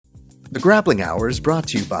The Grappling Hour is brought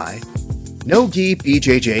to you by No Gi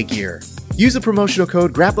BJJ Gear. Use the promotional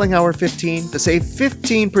code GrapplingHour15 to save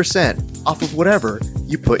 15% off of whatever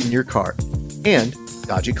you put in your cart. And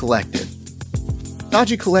Dodgy Collective.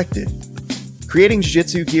 Dodgy Collective. Creating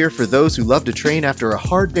jiu-jitsu gear for those who love to train after a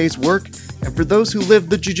hard day's work and for those who live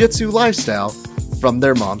the jiu-jitsu lifestyle from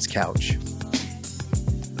their mom's couch.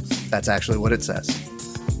 That's actually what it says.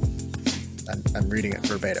 I'm reading it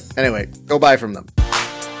verbatim. Anyway, go buy from them.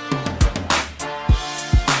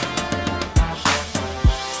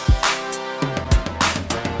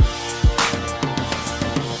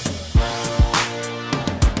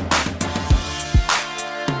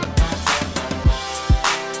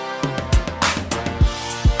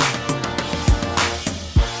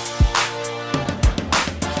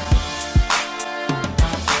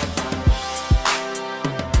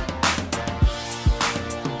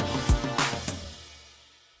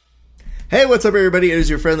 Hey, what's up, everybody? It is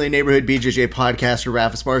your friendly neighborhood BJJ podcaster,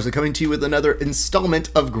 Rafa Esparza, coming to you with another installment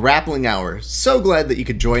of Grappling Hour. So glad that you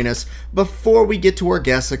could join us. Before we get to our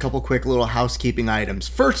guests, a couple quick little housekeeping items.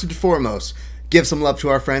 First and foremost, give some love to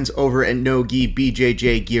our friends over at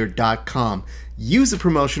NoGiBJJGear.com. Use the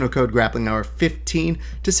promotional code GrapplingHour15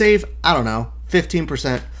 to save,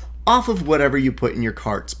 15% off of whatever you put in your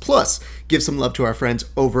carts. Plus, give some love to our friends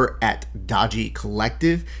over at Dodgy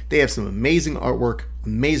Collective. They have some amazing artwork,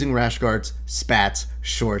 amazing rash guards, spats,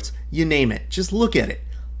 shorts, you name it. Just look at it.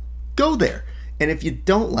 Go there. And if you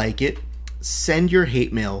don't like it, send your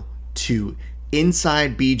hate mail to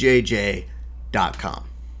InsideBJJ.com.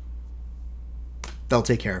 They'll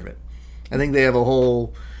take care of it. I think they have a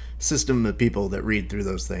whole system of people that read through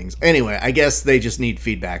those things. Anyway, I guess they just need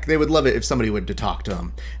feedback. They would love it if somebody would to talk to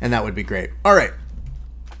them, and that would be great. All right,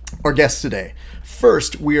 our guests today.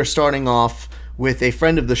 First, we are starting off with a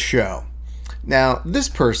friend of the show. Now, this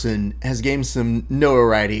person has gained some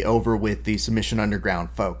notoriety over with the Submission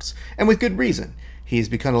Underground folks, and with good reason. He's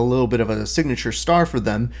become a little bit of a signature star for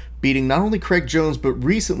them, beating not only Craig Jones, but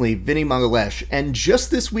recently Vinny Magalhães, and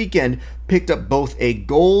just this weekend picked up both a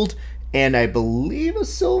gold and I believe a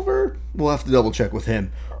silver, we'll have to double check with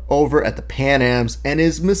him, over at the Pan Ams, and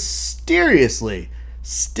is mysteriously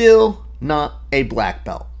still not a black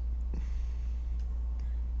belt.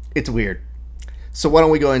 It's weird. So why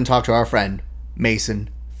don't we go ahead and talk to our friend, Mason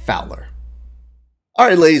Fowler. All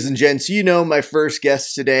right, ladies and gents, you know my first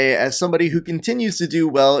guest today as somebody who continues to do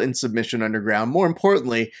well in Submission Underground. More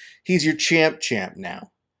importantly, he's your champ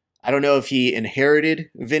now. I don't know if he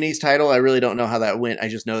inherited Vinny's title. I really don't know how that went. I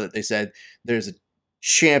just know that they said there's a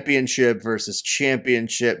championship versus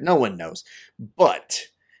championship. No one knows. But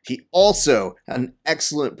he also had an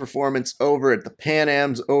excellent performance over at the Pan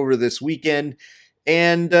Ams over this weekend.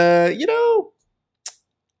 And, those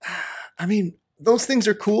things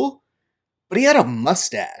are cool. But he had a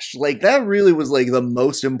mustache. That really was the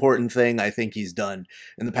most important thing I think he's done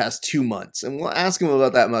in the past 2 months. And we'll ask him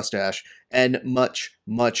about that mustache and much,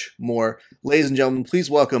 much more. Ladies and gentlemen, please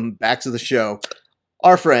welcome back to the show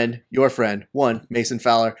our friend, your friend, Mason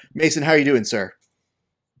Fowler. Mason, how are you doing, sir?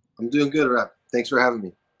 I'm doing good, Rap. Thanks for having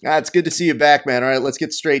me. It's good to see you back, man. All right, let's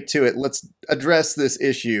get straight to it. Let's address this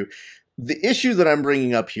issue. The issue that I'm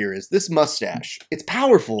bringing up here is this mustache. It's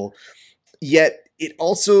powerful, yet it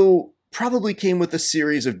also probably came with a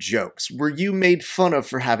series of jokes. Were you made fun of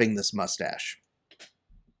for having this mustache?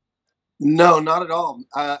 No, not at all.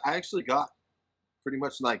 I actually got pretty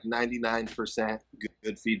much 99%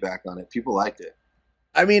 good feedback on it. People liked it.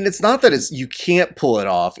 I mean, it's not that you can't pull it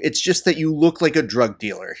off. It's just that you look like a drug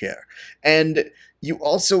dealer here. And you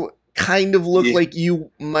also kind of look like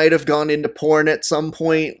you might have gone into porn at some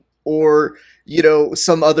point, or,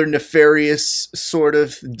 some other nefarious sort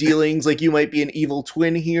of dealings, like you might be an evil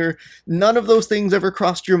twin here. None of those things ever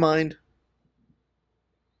crossed your mind?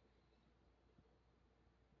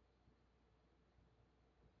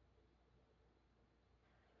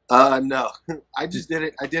 No. I just did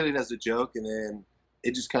it. I did it as a joke, and then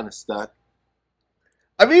it just kind of stuck.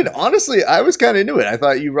 I mean, honestly, I was kind of into it. I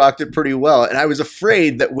thought you rocked it pretty well, and I was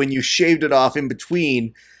afraid that when you shaved it off in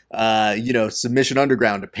between Submission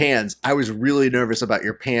Underground to Pans, I was really nervous about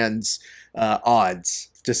your Pans odds,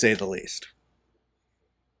 to say the least.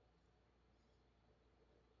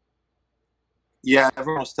 Yeah,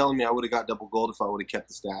 everyone was telling me I would have got double gold if I would have kept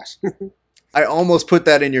the stash. I almost put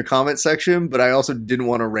that in your comment section, but I also didn't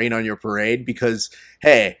want to rain on your parade because,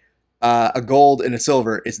 hey, a gold and a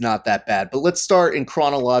silver is not that bad. But let's start in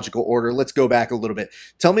chronological order. Let's go back a little bit.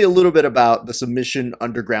 Tell me a little bit about the Submission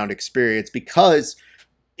Underground experience, because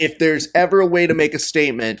if there's ever a way to make a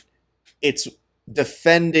statement, it's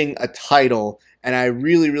defending a title, and I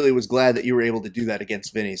really, really was glad that you were able to do that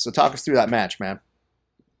against Vinny. So talk us through that match, man.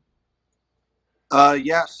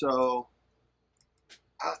 Yeah. So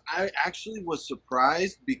I actually was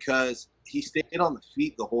surprised because he stayed on the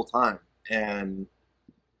feet the whole time, and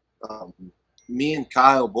um, me and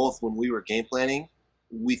Kyle both, when we were game planning,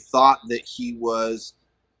 we thought that he was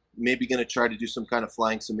maybe going to try to do some kind of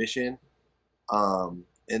flying submission. And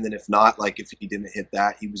then if not, like if he didn't hit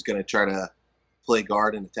that, he was going to try to play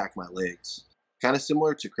guard and attack my legs. Kind of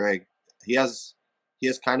similar to Craig. He has he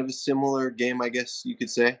has kind of a similar game, I guess you could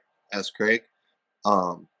say, as Craig.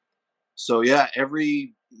 Um, so yeah,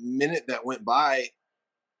 every minute that went by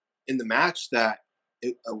in the match that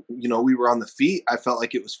we were on the feet, I felt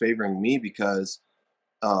like it was favoring me because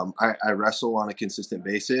I wrestle on a consistent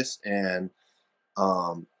basis, and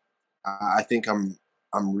um, I think I'm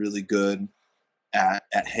really good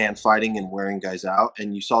at hand fighting and wearing guys out.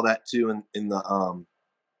 And you saw that too in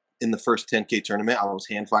the first 10K tournament. I was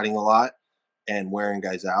hand fighting a lot and wearing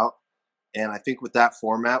guys out. And I think with that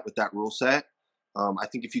format, with that rule set, I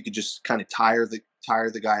think if you could just kind of tire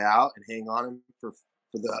the guy out and hang on him for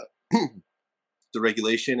the the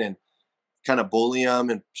regulation and kind of bully him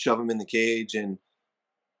and shove him in the cage and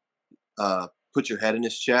put your head in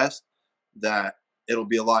his chest, that it'll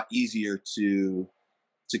be a lot easier to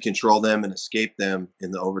control them and escape them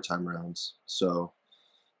in the overtime rounds. So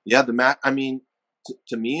yeah, the match. I mean,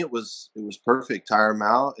 to me, it was perfect. Tire him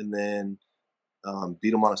out and then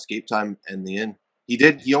beat him on escape time in the end. He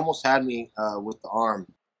did. He almost had me with the arm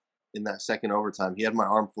in that second overtime. He had my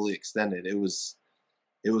arm fully extended. It was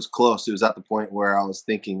close. It was at the point where I was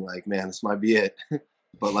thinking like, man, this might be it.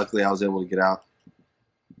 But luckily, I was able to get out.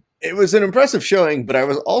 It was an impressive showing, but I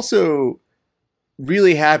was also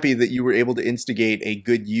really happy that you were able to instigate a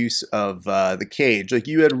good use of the cage. Like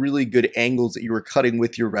you had really good angles that you were cutting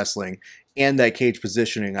with your wrestling, and that cage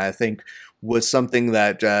positioning, I think, was something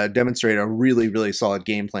that demonstrated a really, really solid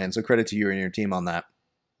game plan. So credit to you and your team on that.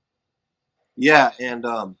 Yeah, and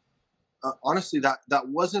honestly, that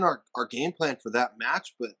wasn't our game plan for that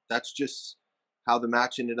match, but that's just how the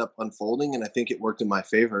match ended up unfolding, and I think it worked in my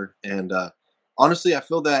favor. And honestly, I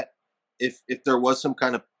feel that if there was some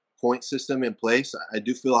kind of point system in place, I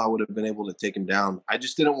do feel I would have been able to take him down. I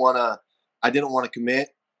just didn't want to. I didn't want to commit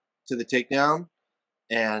to the takedown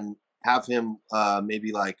and have him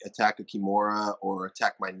maybe like attack a Kimura or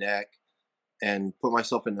attack my neck and put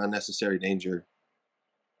myself in unnecessary danger.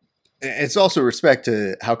 It's also respect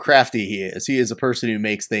to how crafty he is. He is a person who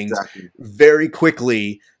makes things Exactly. very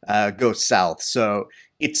quickly go south. So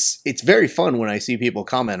it's very fun when I see people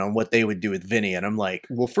comment on what they would do with Vinny, and I'm like,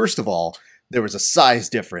 well, first of all, there was a size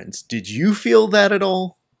difference. Did you feel that at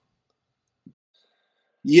all?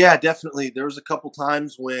 Yeah, definitely. There was a couple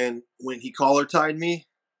times when he collar tied me,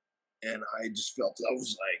 and I just felt I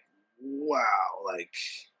was like, wow, like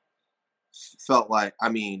felt like I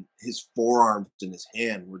mean his forearms and his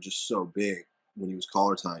hand were just so big when he was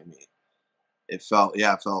collar tying me. It felt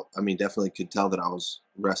I mean definitely could tell that I was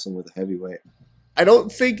wrestling with a heavyweight. I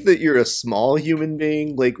don't think that you're a small human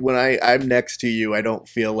being. Like when I'm next to you, I don't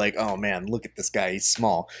feel like, oh man, look at this guy, he's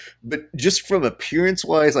small. But just from appearance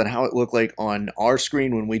wise on how it looked like on our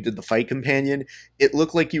screen when we did the fight companion, it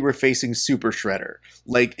looked like you were facing Super Shredder.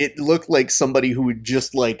 Like it looked like somebody who would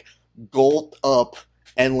just like gulp up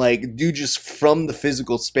and like do just from the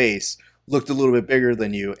physical space looked a little bit bigger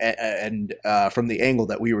than you and from the angle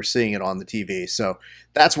that we were seeing it on the TV. So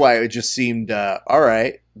that's why it just seemed all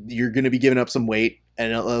right. You're going to be giving up some weight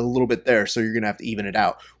and a little bit there, so you're going to have to even it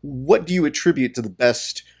out. What do you attribute to the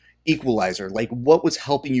best equalizer? Like, what was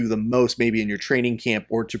helping you the most, maybe in your training camp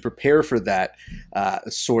or to prepare for that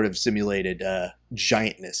sort of simulated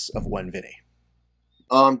giantness of one Vinny?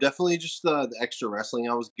 Definitely just the extra wrestling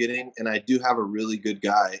I was getting, and I do have a really good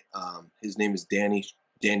guy. His name is Danny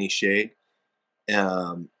Shade.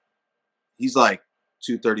 Um, he's like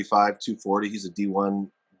 235, 240. He's a D1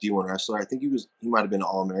 wrestler. I think he might have been an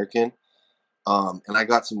All American. And I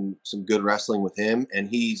got some good wrestling with him, and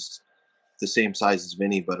he's the same size as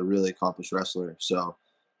Vinny, but a really accomplished wrestler. So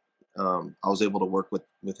I was able to work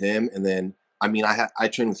with him, and then I mean I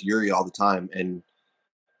train with Yuri all the time, and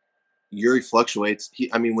Yuri fluctuates.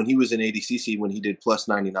 I mean when he was in ADCC when he did plus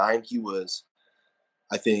 99, he was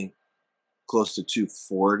I think close to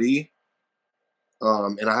 240.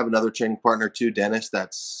 And I have another training partner too, Dennis,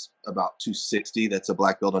 that's about 260. That's a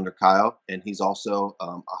black belt under Kyle, and he's also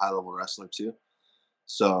a high level wrestler too.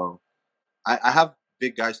 So I have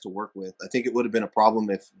big guys to work with. I think it would have been a problem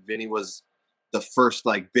if Vinny was the first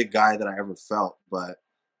like big guy that I ever felt, but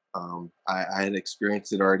I had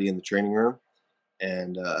experienced it already in the training room,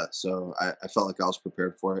 and so I felt like I was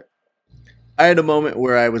prepared for it. I had a moment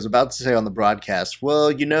where I was about to say on the broadcast, well,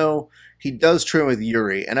 he does train with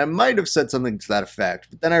Yuri, and I might have said something to that effect,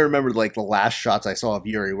 but then I remembered like the last shots I saw of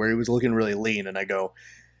Yuri where he was looking really lean, and I go,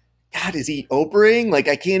 God, is he opering? Like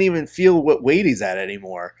I can't even feel what weight he's at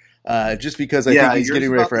anymore. Just because I think Yeah, he's yours is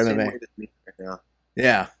getting ready about for the same MMA. weight as me right now.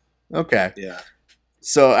 Yeah. Okay. Yeah.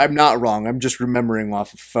 So I'm not wrong. I'm just remembering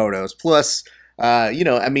off of photos. Plus, I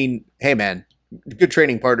mean, hey man, good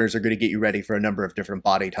training partners are going to get you ready for a number of different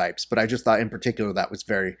body types. But I just thought in particular that was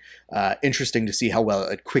very interesting to see how well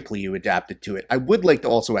quickly you adapted to it. I would like to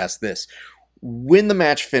also ask this. When the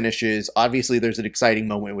match finishes, obviously there's an exciting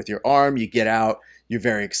moment with your arm. You get out, you're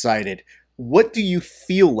very excited. What do you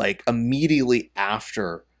feel like immediately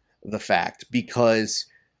after the fact? Because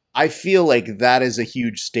I feel like that is a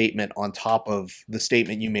huge statement on top of the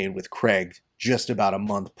statement you made with Craig just about a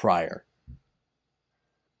month prior.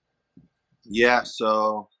 Yeah.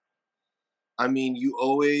 So, I mean, you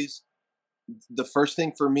always, the first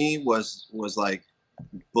thing for me was like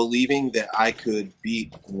believing that I could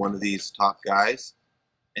beat one of these top guys.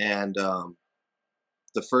 And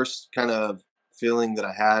the first kind of feeling that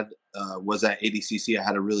I had was at ADCC. I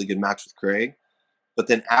had a really good match with Craig. But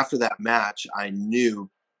then after that match, I knew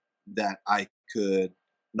that I could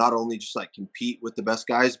not only just like compete with the best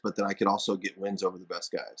guys, but that I could also get wins over the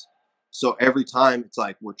best guys. So every time it's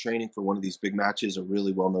like we're training for one of these big matches, a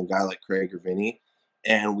really well known guy like Craig or Vinny,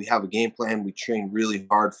 and we have a game plan. We train really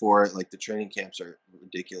hard for it. Like the training camps are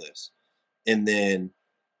ridiculous. And then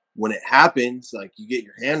when it happens, like you get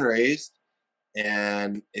your hand raised,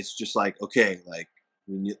 and it's just like, okay,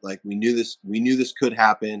 we knew this could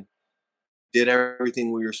happen. Did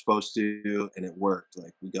everything we were supposed to, and it worked.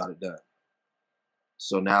 Like we got it done.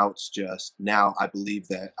 So now it's just now I believe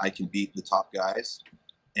that I can beat the top guys,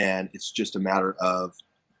 and it's just a matter of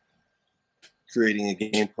creating a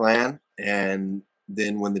game plan, and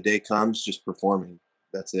then when the day comes, just performing.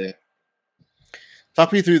 That's it.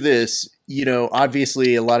 Talk me through this.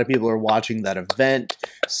 Obviously, a lot of people are watching that event,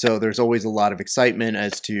 so there's always a lot of excitement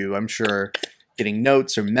as to, I'm sure, getting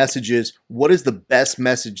notes or messages. What is the best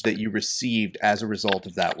message that you received as a result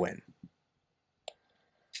of that win?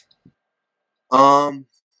 Um,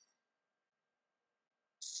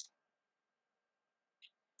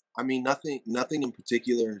 I mean, nothing in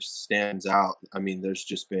particular stands out. I mean, there's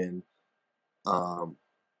just been, um,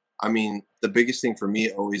 I mean, the biggest thing for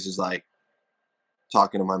me always is like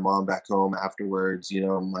talking to my mom back home afterwards.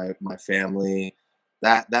 My family.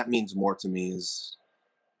 That means more to me is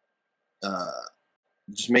uh,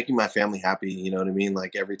 just making my family happy. You know what I mean?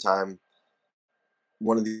 Like every time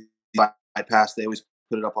one of these I pass, they always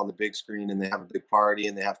put it up on the big screen, and they have a big party,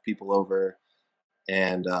 and they have people over,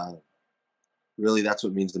 and really, that's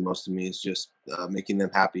what means the most to me is just making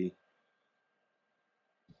them happy.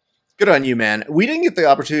 Good on you, man. We didn't get the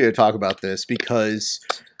opportunity to talk about this because,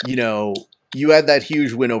 you know, you had that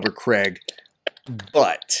huge win over Craig,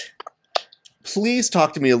 but please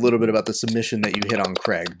talk to me a little bit about the submission that you hit on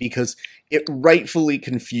Craig because it rightfully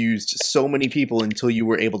confused so many people until you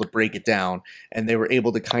were able to break it down and they were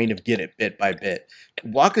able to kind of get it bit by bit.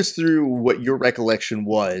 Walk us through what your recollection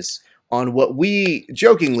was on what we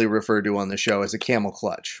jokingly refer to on the show as a camel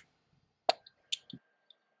clutch.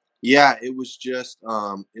 Yeah, it was just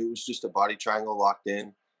a body triangle locked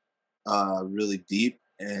in really deep,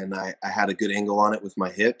 and I had a good angle on it with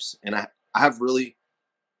my hips, and I have really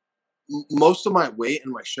most of my weight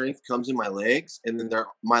and my strength comes in my legs, and then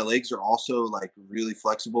my legs are also like really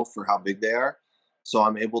flexible for how big they are, so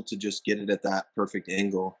I'm able to just get it at that perfect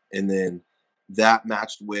angle, and then that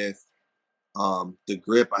matched with the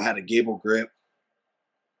grip. I had a gable grip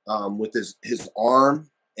with his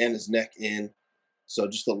arm and his neck in. So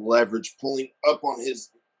just the leverage pulling up on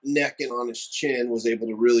his neck and on his chin was able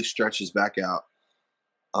to really stretch his back out.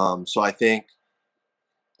 So I think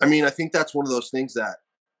that's one of those things that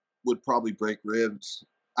would probably break ribs.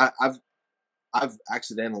 I've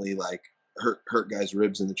accidentally like hurt guys'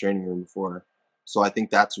 ribs in the training room before. So I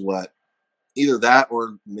think that's what either that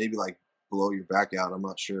or maybe like blow your back out. I'm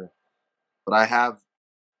not sure, but I have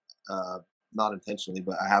uh, not intentionally,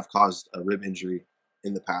 but I have caused a rib injury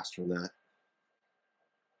in the past from that.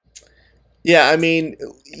 Yeah, I mean,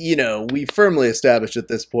 we firmly established at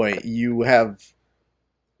this point you have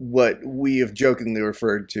what we have jokingly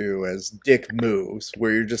referred to as dick moves,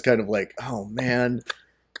 where you're just kind of like, oh man,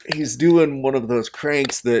 he's doing one of those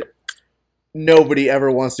cranks that nobody ever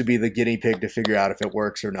wants to be the guinea pig to figure out if it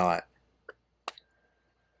works or not.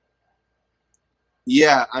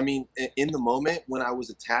 Yeah, I mean, in the moment when I was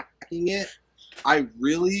attacking it, I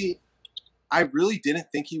really, I really didn't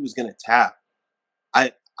think he was gonna tap.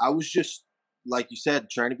 I was just like you said,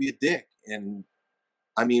 trying to be a dick, and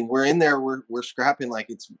I mean, we're in there, we're scrapping like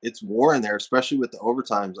it's war in there, especially with the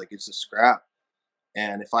overtimes. Like it's a scrap,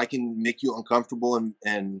 and if I can make you uncomfortable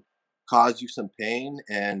and cause you some pain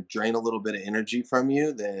and drain a little bit of energy from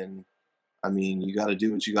you, then I mean, you got to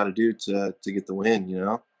do what you got to do to get the win. You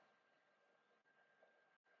know?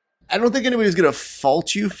 I don't think anybody's gonna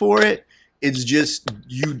fault you for it. It's just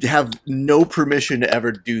you have no permission to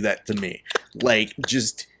ever do that to me. Like,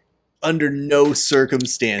 just under no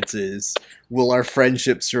circumstances will our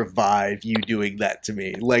friendship survive you doing that to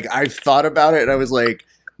me. Like, I've thought about it and I was like,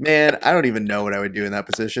 man, I don't even know what I would do in that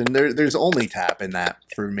position. There's only tap in that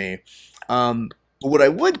for me. But what I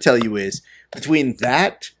would tell you is between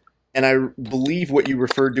that and I believe what you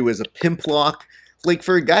referred to as a pimp lock, like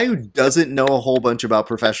for a guy who doesn't know a whole bunch about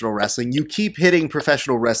professional wrestling, you keep hitting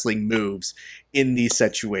professional wrestling moves in these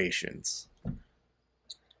situations.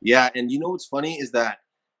 Yeah, and you know what's funny is that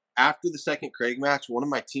after the second Craig match, one of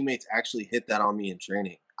my teammates actually hit that on me in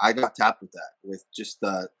training. I got tapped with that, with just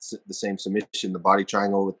the same submission, the body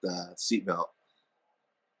triangle with the seatbelt.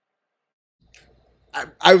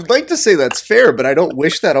 I would like to say that's fair, but I don't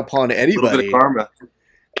wish that upon A little bit of anybody. karma.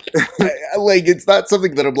 Like, it's not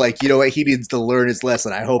something that I'm like, you know what, he needs to learn his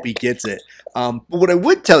lesson. I hope he gets it. But what I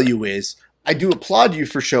would tell you is, I do applaud you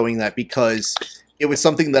for showing that because it was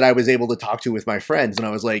something that I was able to talk to with my friends, and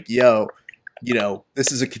I was like, yo, you know,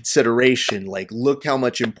 this is a consideration. Like, look how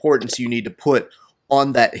much importance you need to put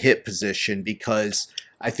on that hip position because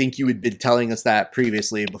I think you had been telling us that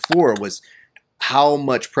previously before was how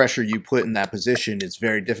much pressure you put in that position is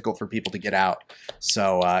very difficult for people to get out.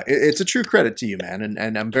 So it's a true credit to you, man,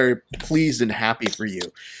 and I'm very pleased and happy for you.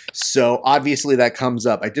 So obviously that comes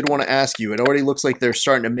up. I did want to ask you, it already looks like they're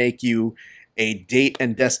starting to make you a date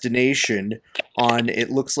and destination on, it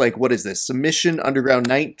looks like, what is this? Submission Underground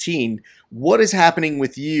 19. What is happening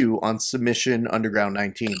with you on Submission Underground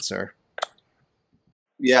 19, sir?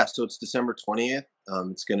 Yeah, so it's December 20th.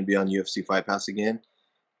 It's going to be on UFC Fight Pass again.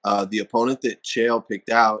 The opponent that Chael picked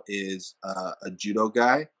out is a judo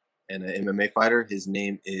guy and an MMA fighter. His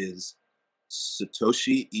name is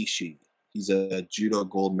Satoshi Ishii. He's a judo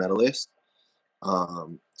gold medalist.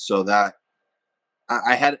 So that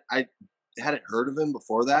I hadn't heard of him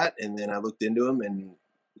before that, and then I looked into him, and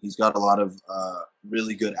he's got a lot of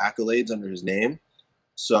really good accolades under his name.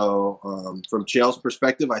 So from Chael's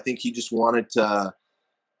perspective, I think he just wanted to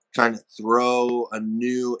kind of throw a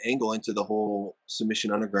new angle into the whole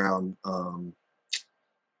Submission Underground,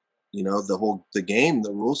 you know, the game,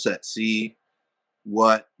 the rule set. See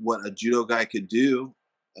what a judo guy could do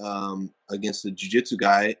against the jiu-jitsu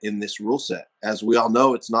guy in this rule set. As we all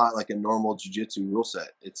know, it's not like a normal jiu-jitsu rule set.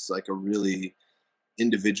 It's like a really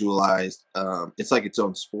individualized. It's like its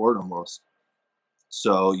own sport almost.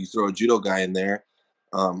 So you throw a judo guy in there.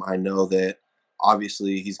 I know that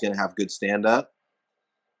obviously he's going to have good stand up.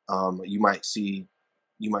 You might see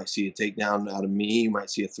a takedown out of me. You might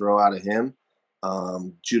see a throw out of him.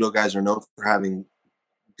 Judo guys are known for having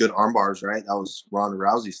good arm bars, right? That was Ronda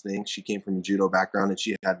Rousey's thing. She came from a judo background and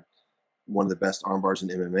she had one of the best arm bars in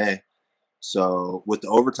MMA. So with the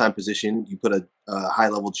overtime position, you put a high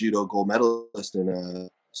level judo gold medalist in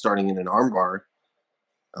starting in an arm bar.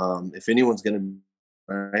 If anyone's going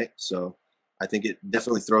to, right? So I think it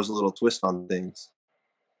definitely throws a little twist on things.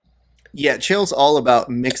 Yeah, Chael's all about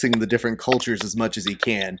mixing the different cultures as much as he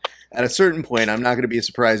can. At a certain point, I'm not going to be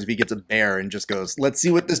surprised if he gets a bear and just goes, let's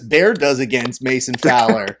see what this bear does against Mason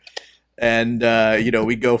Fowler. And,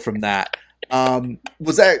 we go from that.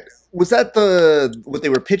 Was that what they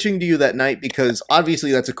were pitching to you that night? Because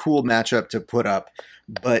obviously that's a cool matchup to put up.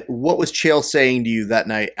 But what was Chael saying to you that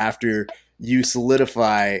night after you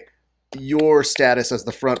solidify your status as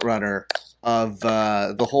the front runner of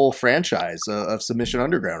the whole franchise of Submission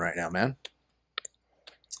Underground right now, man?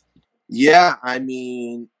 Yeah, I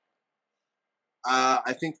mean,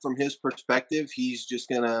 I think from his perspective, he's just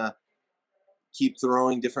gonna keep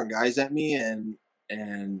throwing different guys at me, and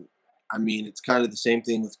I mean, it's kind of the same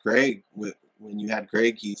thing with Craig. When you had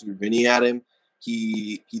Craig, he threw Vinny at him.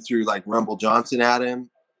 He threw like Rumble Johnson at him.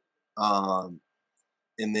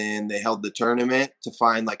 And then they held the tournament to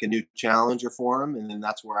find like a new challenger for him, and then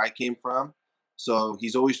that's where I came from. So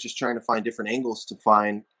he's always just trying to find different angles to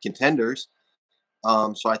find contenders.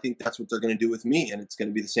 So I think that's what they're going to do with me, and it's going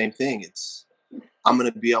to be the same thing. I'm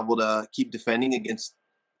going to be able to keep defending against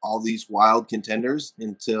all these wild contenders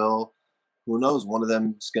until, who knows, one of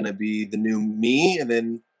them is going to be the new me, and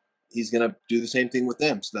then he's going to do the same thing with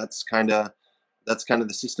them. So that's kind of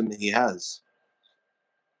the system that he has.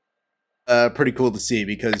 Pretty cool to see,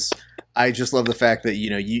 because I just love the fact that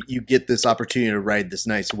you get this opportunity to ride this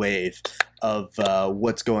nice wave of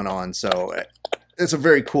what's going on. So That's a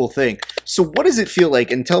very cool thing. So what does it feel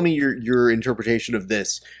like, and tell me your interpretation of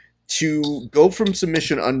this, to go from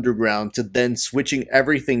Submission Underground to then switching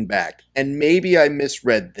everything back? And maybe I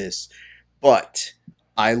misread this, but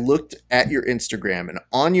I looked at your Instagram, and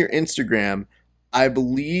on your Instagram, I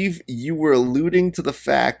believe you were alluding to the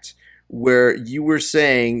fact where you were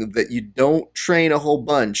saying that you don't train a whole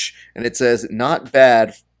bunch, and it says not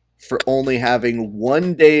bad for only having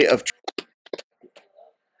 1 day of.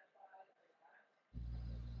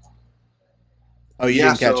 Oh, you Yeah.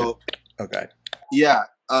 didn't catch it. So Okay. yeah,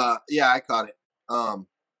 yeah, I caught it.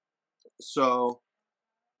 So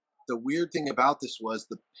the weird thing about this was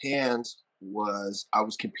the pans was I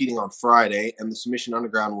was competing on Friday and the Submission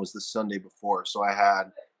Underground was the Sunday before. So I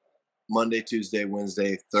had Monday, Tuesday,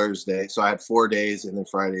 Wednesday, Thursday. So I had 4 days and then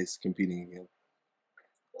Fridays competing again.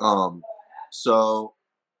 Um, so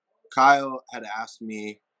Kyle had asked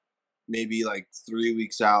me maybe like 3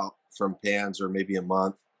 weeks out from Pans or maybe a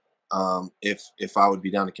month, if I would be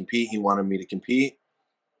down to compete. He wanted me to compete,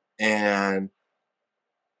 and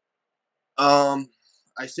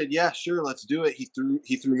I said, yeah, sure, let's do it. He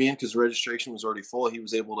threw me in because registration was already full. He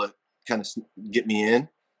was able to kind of get me in,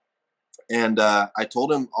 and I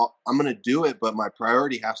told him I'm going to do it, but my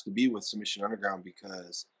priority has to be with Submission Underground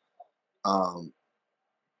because um,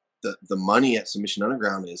 the money at Submission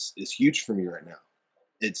Underground is huge for me right now.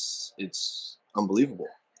 It's unbelievable.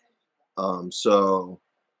 So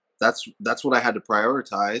that's what I had to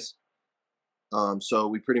prioritize. So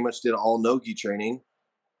we pretty much did all no-gi training,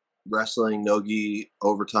 wrestling, no-gi,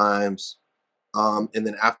 overtimes. And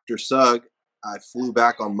then after Sug, I flew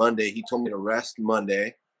back on Monday. He told me to rest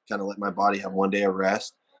Monday, kind of let my body have 1 day of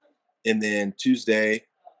rest. And then Tuesday,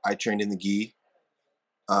 I trained in the gi.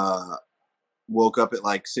 Uh, Woke up at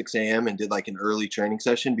like 6 a.m. and did like an early training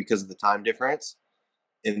session because of the time difference.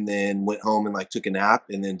 And then went home and like took a nap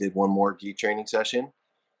and then did one more gi training session.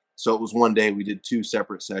 So it was 1 day. We did 2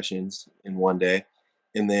 separate sessions in 1 day.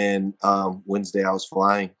 And then Wednesday, I was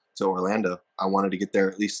flying to Orlando. I wanted to get there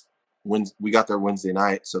at least when we got there Wednesday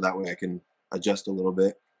night, so that way I can adjust a little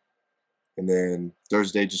bit. And then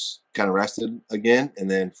Thursday, just kind of rested again. And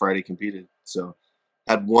then Friday competed. So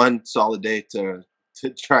had one solid day to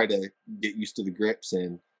try to get used to the grips.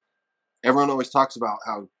 And everyone always talks about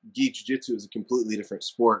how gi jiu-jitsu is a completely different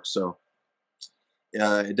sport. So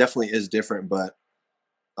it definitely is different, but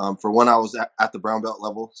for one, I was at the brown belt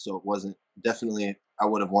level, so it wasn't definitely. I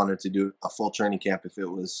would have wanted to do a full training camp if it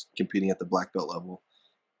was competing at the black belt level.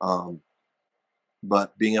 Um,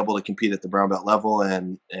 but being able to compete at the brown belt level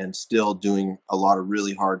and still doing a lot of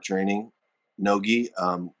really hard training, no-gi,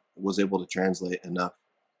 was able to translate enough.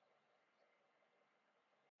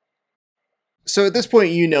 So at this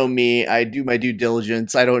point, you know me. I do my due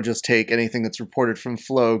diligence. I don't just take anything that's reported from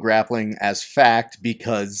Flow Grappling as fact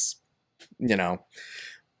because, you know.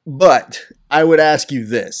 But I would ask you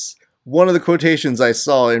this. One of the quotations I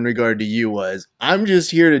saw in regard to you was, I'm just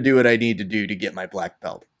here to do what I need to do to get my black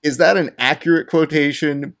belt. Is that an accurate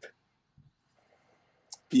quotation?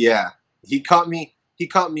 Yeah, he caught me. He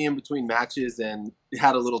caught me in between matches and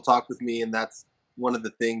had a little talk with me, and that's one of the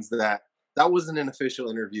things that wasn't an official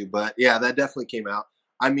interview, but yeah, that definitely came out.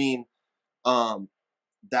 I mean, um,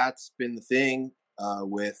 that's been the thing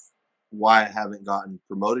with why I haven't gotten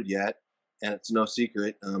promoted yet, and it's no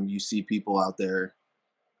secret. You see people out there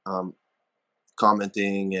um,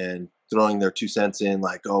 commenting and throwing their 2 cents in,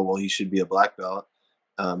 like, "Oh, well, he should be a black belt,"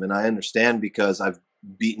 and I understand because I've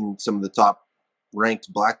beaten some of the top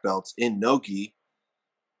ranked black belts in nogi,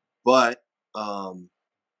 but um,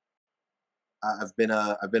 I've been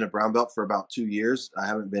a brown belt for about 2 years. I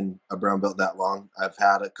haven't been a brown belt that long. I've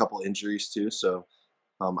had a couple injuries too, so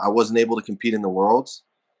I wasn't able to compete in the worlds,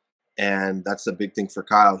 and that's a big thing for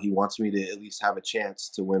Kyle. He wants me to at least have a chance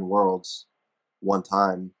to win worlds one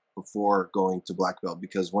time before going to black belt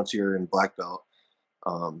because once you're in black belt,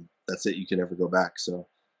 that's it. You can never go back. So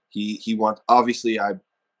he wants. Obviously, I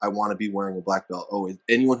want to be wearing a black belt. Oh,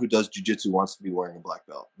 anyone who does jujitsu wants to be wearing a black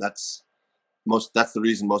belt. That's the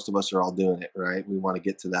reason most of us are all doing it, right? We want to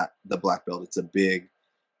get to the black belt. It's a big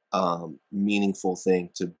meaningful thing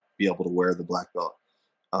to be able to wear the black belt.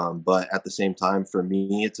 But at the same time, for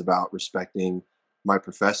me, it's about respecting my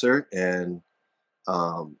professor and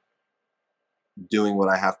um, doing what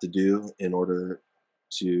I have to do in order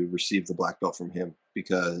to receive the black belt from him.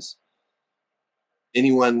 Because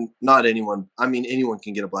not anyone, I mean, anyone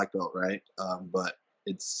can get a black belt, right? But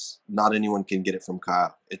it's not anyone can get it from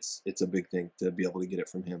Kyle. It's a big thing to be able to get it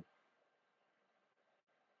from him.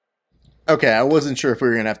 Okay, I wasn't sure if we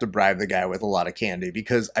were going to have to bribe the guy with a lot of candy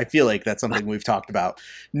because I feel like that's something we've talked about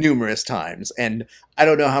numerous times. And I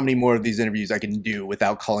don't know how many more of these interviews I can do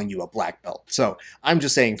without calling you a black belt. So I'm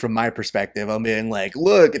just saying, from my perspective, I'm being like,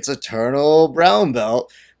 look, it's eternal brown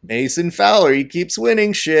belt. Mason Fowler, he keeps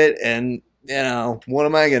winning shit. And, what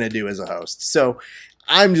am I going to do as a host? So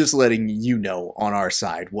I'm just letting you know on our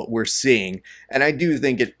side what we're seeing. And I do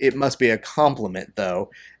think it must be a compliment,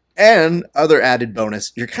 though. And other added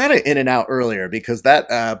bonus, you're kind of in and out earlier because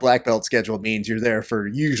that black belt schedule means you're there for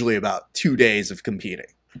usually about 2 days of competing.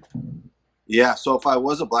 Yeah, so if I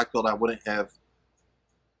was a black belt, I wouldn't have,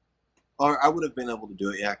 or I would have been able to do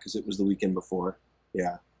it, yeah, because it was the weekend before.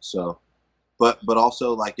 Yeah, so, but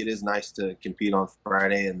also like it is nice to compete on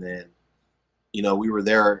Friday, and then, we were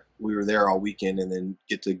there all weekend, and then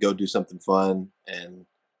get to go do something fun and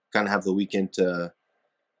kind of have the weekend to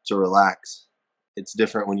relax. It's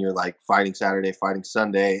different when you're like fighting Saturday, fighting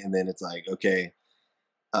Sunday, and then it's like, okay,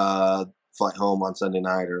 flight home on Sunday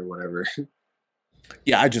night or whatever.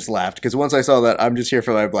 Yeah, I just laughed because once I saw that I'm just here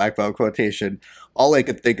for my black belt quotation, all I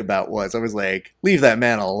could think about was I was like, leave that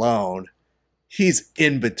man alone. He's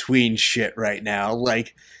in between shit right now.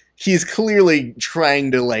 Like, he's clearly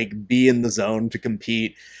trying to like be in the zone to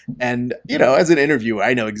compete. And, as an interviewer,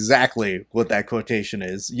 I know exactly what that quotation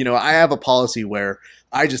is. I have a policy where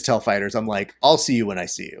I just tell fighters, I'm like, I'll see you when I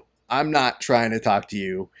see you. I'm not trying to talk to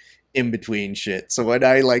you in between shit. So when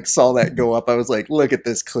I like saw that go up, I was like, look at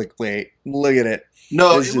this clickbait. Look at it.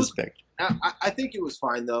 No, It's it just was. big. I think it was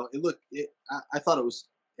fine though. I thought it was.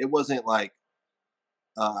 It wasn't like.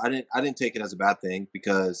 I didn't take it as a bad thing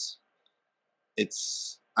because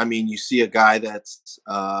it's. I mean, you see a guy that's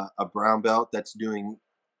a brown belt that's doing,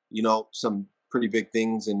 some pretty big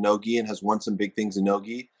things in nogi and has won some big things in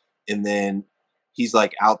nogi, and then he's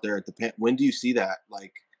like out there at the pan. When do you see that?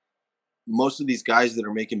 Like most of these guys that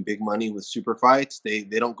are making big money with super fights, they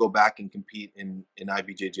don't go back and compete in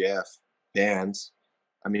IBJJF bands.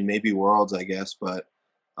 I mean, maybe worlds, I guess, but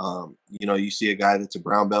you see a guy that's a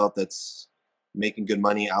brown belt that's making good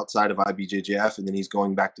money outside of IBJJF, and then he's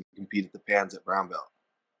going back to compete at the pans at brown belt.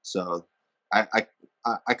 So I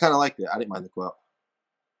kind of liked it. I didn't mind the quote.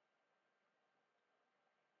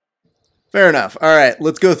 Fair enough. All right,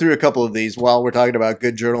 let's go through a couple of these while we're talking about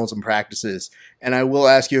good journalism practices. And I will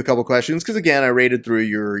ask you a couple questions because, again, I rated through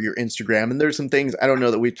your Instagram, and there's some things I don't know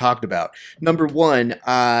that we've talked about. Number one,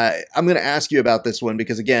 I'm going to ask you about this one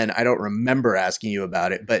because, again, I don't remember asking you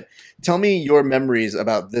about it. But tell me your memories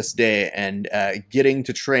about this day and getting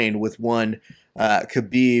to train with one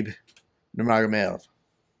Khabib Nurmagomedov.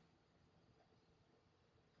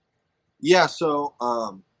 Yeah. So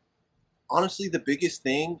honestly, the biggest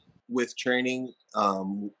thing with training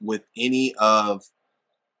with any of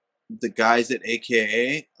the guys at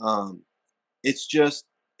AKA, it's just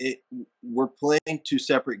we're playing two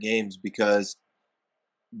separate games because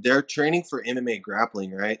they're training for MMA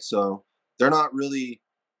grappling, right? So they're not really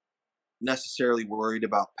necessarily worried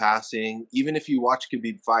about passing. Even if you watch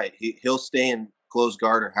Khabib fight, he'll stay in closed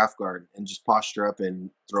guard or half guard and just posture up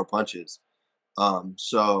and throw punches.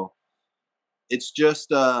 So it's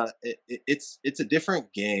just it's a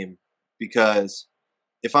different game because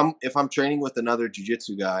if I'm training with another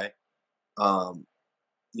jiu-jitsu guy,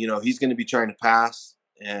 he's going to be trying to pass,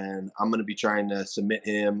 and I'm going to be trying to submit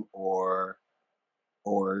him or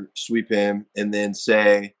sweep him, and then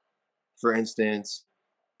say, for instance,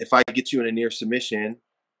 if I get you in a near submission,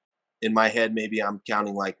 in my head maybe I'm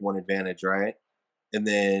counting like one advantage, right? And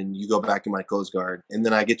then you go back in my closed guard, and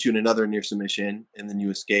then I get you in another near submission, and then you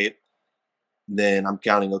escape. Then I'm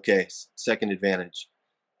counting, okay, second advantage.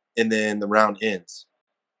 And then the round ends.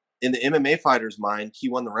 In the MMA fighter's mind, he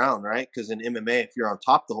won the round, right? Because in MMA, if you're on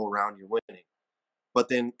top the whole round, you're winning. But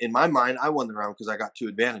then in my mind, I won the round because I got two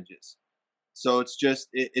advantages. So it's just,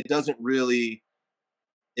 it doesn't really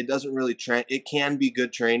train. It can be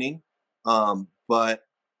good training, but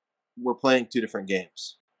we're playing two different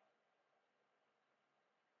games.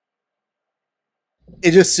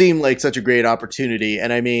 It just seemed like such a great opportunity.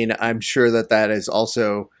 And I mean, I'm sure that is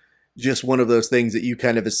also just one of those things that you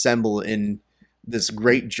kind of assemble in this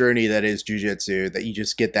great journey that is jiu-jitsu, that you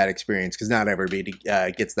just get that experience because not everybody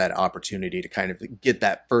gets that opportunity to kind of get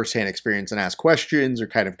that firsthand experience and ask questions or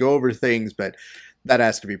kind of go over things, but that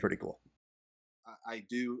has to be pretty cool. I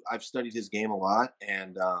do. I've studied his game a lot,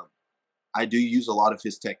 and I do use a lot of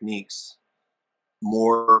his techniques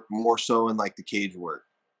more so in like the cage work.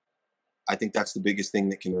 I think that's the biggest thing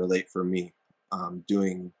that can relate for me,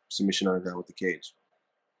 doing submission underground with the cage.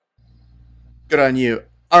 Good on you.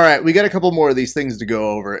 All right, we got a couple more of these things to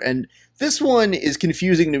go over. And this one is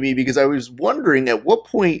confusing to me because I was wondering at what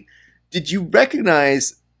point did you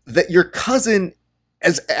recognize that your cousin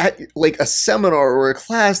as at like a seminar or a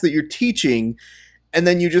class that you're teaching, and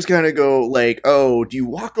then you just kind of go like, oh, do you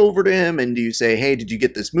walk over to him and do you say, hey, did you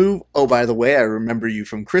get this move? Oh, by the way, I remember you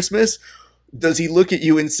from Christmas. Does he look at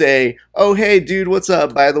you and say, oh, hey, dude, what's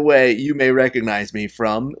up? By the way, you may recognize me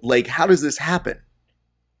from, like, how does this happen?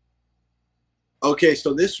 Okay,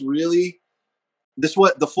 so this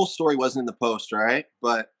what the full story wasn't in the post, right?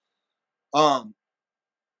 But um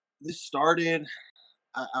this started,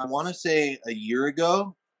 I want to say a year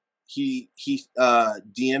ago. He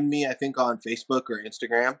DM'd me, I think, on Facebook or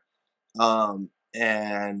Instagram,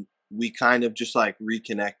 and we kind of just like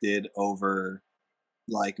reconnected over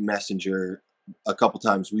like Messenger a couple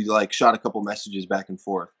times. We like shot a couple messages back and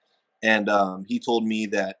forth, and he told me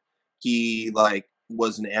that he like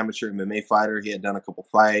was an amateur MMA fighter. He had done a couple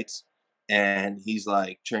fights, and he's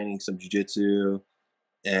like training some jujitsu.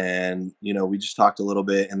 And we just talked a little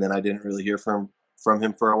bit, and then I didn't really hear from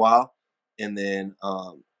him for a while, and then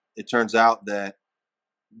it turns out that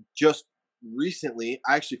just recently,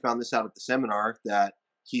 I actually found this out at the seminar, that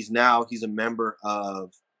he's a member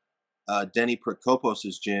of Denny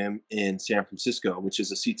Prokopos's gym in San Francisco, which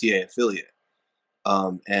is a CTA affiliate.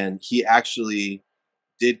 And he actually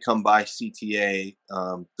did come by CTA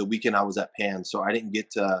the weekend I was at Pan, so I didn't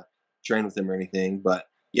get to train with him or anything. But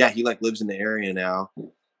yeah, he like lives in the area now.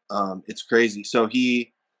 It's crazy. So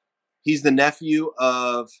he's the nephew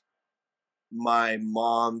of my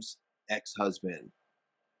mom's ex-husband.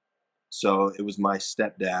 So it was my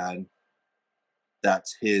stepdad.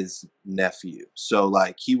 That's his nephew. So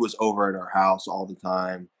like he was over at our house all the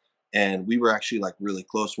time, and we were actually like really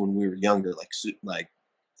close when we were younger, like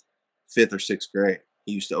fifth or sixth grade.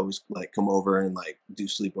 He used to always like come over and like do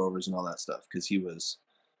sleepovers and all that stuff because he was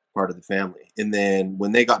part of the family. And then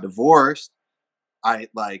when they got divorced, I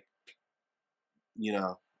like, you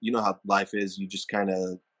know how life is. You just kind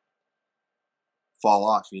of fall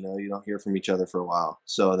off. You don't hear from each other for a while.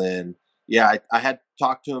 So then, yeah, I had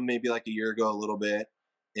talked to him maybe like a year ago, a little bit,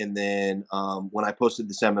 and then when I posted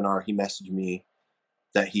the seminar, he messaged me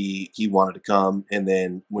that he wanted to come, and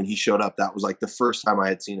then when he showed up, that was like the first time I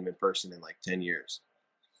had seen him in person in like 10 years.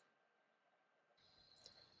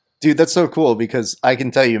 Dude, that's so cool because I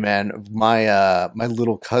can tell you, man, my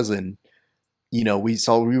little cousin, we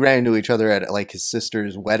ran into each other at like his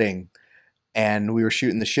sister's wedding, and we were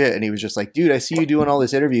shooting the shit, and he was just like, dude, I see you doing all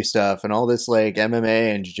this interview stuff and all this like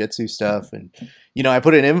MMA and jiu-jitsu stuff, and I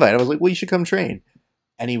put an invite. I was like, well, you should come train.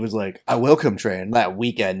 And he was like, I will come train that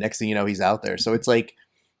weekend. Next thing you know, he's out there. So it's like,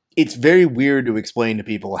 it's very weird to explain to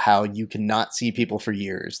people how you cannot see people for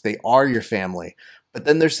years. They are your family. But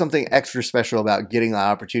then there's something extra special about getting the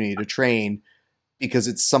opportunity to train because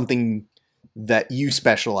it's something that you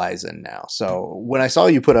specialize in now. So when I saw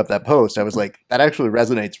you put up that post, I was like, that actually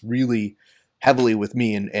resonates really heavily with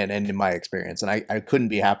me and in my experience. And I couldn't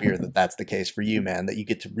be happier that that's the case for you, man, that you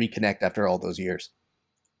get to reconnect after all those years.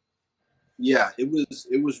 Yeah, it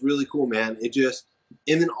was really cool, man.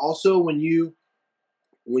 And then also when you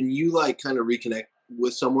like kind of reconnect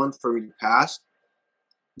with someone from your past,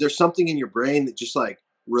 there's something in your brain that just like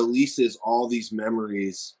releases all these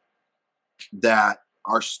memories that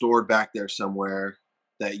are stored back there somewhere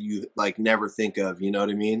that you like never think of, you know what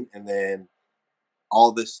I mean? And then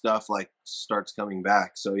all this stuff like starts coming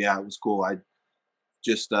back. So yeah, it was cool. I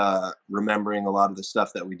just remembering a lot of the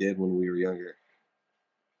stuff that we did when we were younger.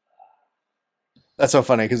 That's so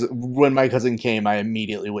funny because when my cousin came, I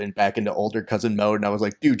immediately went back into older cousin mode, and I was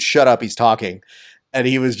like, "Dude, shut up! He's talking." And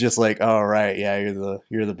he was just like, "Oh right, yeah,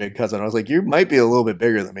 you're the big cousin." I was like, "You might be a little bit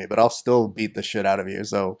bigger than me, but I'll still beat the shit out of you."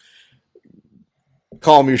 So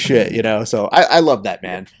calm your shit, So I love that,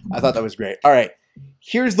 man. I thought that was great. All right,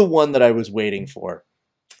 here's the one that I was waiting for.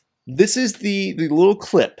 This is the little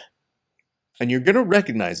clip, and you're gonna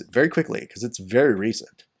recognize it very quickly because it's very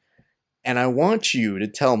recent. And I want you to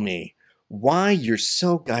tell me why you're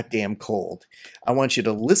so goddamn cold. I want you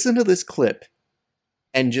to listen to this clip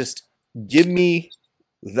and just give me,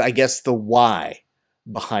 I guess, the why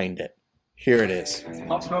behind it. Here it is. Is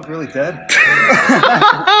Pop Smoke really dead?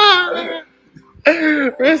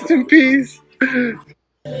 Rest in peace.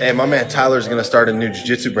 Hey, my man Tyler's going to start a new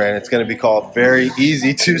jiu-jitsu brand. It's going to be called Very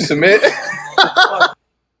Easy to Submit.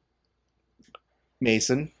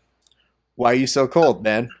 Mason, why are you so cold,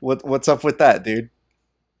 man? What's up with that, dude?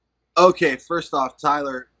 Okay, first off,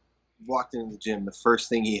 Tyler walked into the gym. The first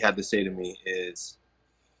thing he had to say to me is,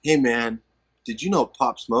 "Hey man, did you know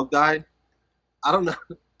Pop Smoke died?" I don't know.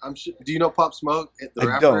 I'm sure. Do you know Pop Smoke, the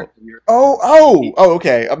rapper? Don't. Oh,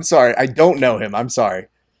 okay. I'm sorry. I don't know him. I'm sorry.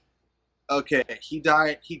 Okay, he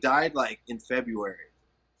died. He died like in February,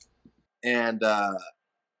 and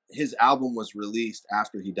his album was released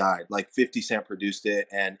after he died. Like 50 Cent produced it,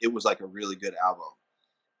 and it was like a really good album.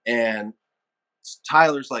 And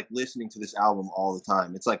Tyler's like listening to this album all the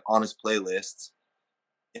time. It's like on his playlists.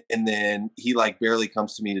 And then he like barely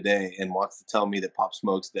comes to me today and wants to tell me that Pop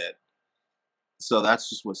Smoke's dead. So that's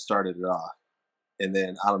just what started it off. And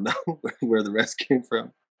then I don't know where the rest came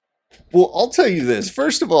from. Well, I'll tell you this.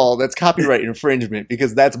 First of all, that's copyright infringement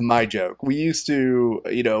because that's my joke. We used to,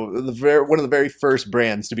 you know, one of the very first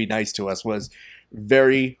brands to be nice to us was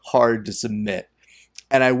Very Hard to Submit.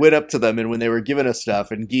 And I went up to them, and when they were giving us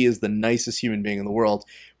stuff, and Guy is the nicest human being in the world,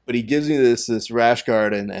 but he gives me this rash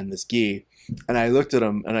guard and this Guy, and I looked at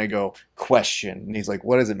him and I go, question. And he's like,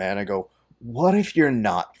 what is it, man? I go, what if you're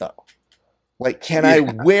not, though? Like, can I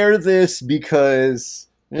wear this because,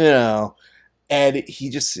 you know... And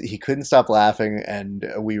he couldn't stop laughing, and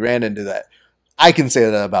we ran into that. I can say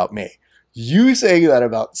that about me. You saying that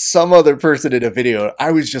about some other person in a video,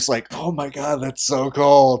 I was just like, oh my God, that's so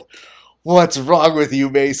cold. What's wrong with you,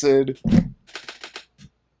 Mason?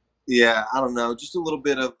 Yeah, I don't know. Just a little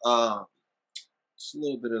bit of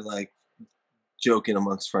like joking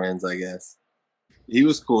amongst friends, I guess. He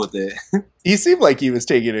was cool with it. He seemed like he was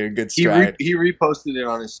taking it in good stride. He reposted it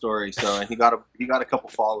on his story, so and he got a couple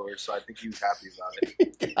followers, so I think he was happy about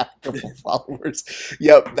it. He got a couple followers.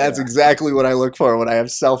 Yep, that's exactly what I look for when I have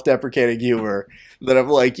self-deprecating humor. That I'm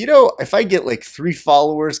like, you know, if I get like 3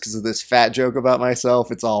 followers because of this fat joke about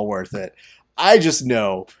myself, it's all worth it. I just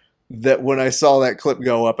know that when I saw that clip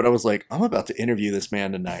go up and I was like, I'm about to interview this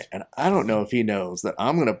man tonight, and I don't know if he knows that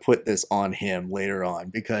I'm going to put this on him later on,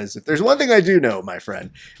 because if there's one thing I do know, my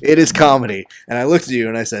friend, it is comedy. And I looked at you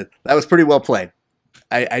and I said, that was pretty well played.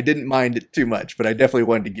 I didn't mind it too much, but I definitely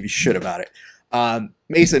wanted to give you shit about it.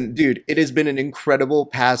 Mason, dude, it has been an incredible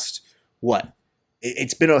past, what?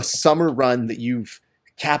 It's been a summer run that you've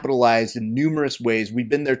capitalized in numerous ways. We've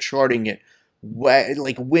been there charting it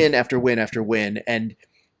like win after win after win, and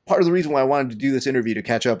part of the reason why I wanted to do this interview to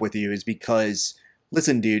catch up with you is because,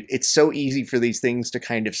 listen, dude, it's so easy for these things to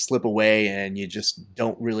kind of slip away and you just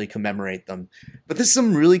don't really commemorate them. But this is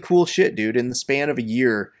some really cool shit, dude. In the span of a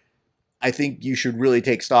year, I think you should really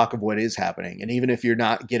take stock of what is happening. And even if you're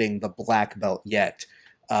not getting the black belt yet,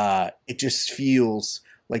 it just feels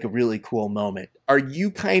like a really cool moment. Are you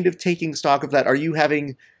kind of taking stock of that? Are you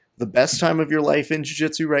having the best time of your life in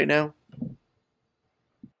jiu-jitsu right now?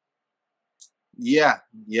 Yeah.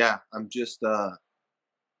 I'm just, I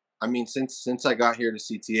mean, since I got here to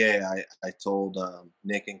CTA, I told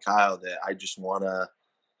Nick and Kyle that I just wanna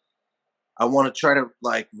try to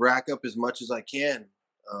like rack up as much as I can.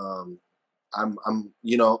 I'm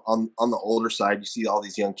you know, on the older side, you see all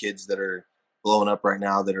these young kids that are blowing up right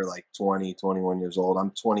now that are like 20, 21 years old.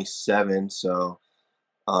 I'm 27, so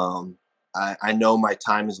I know my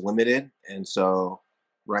time is limited, and so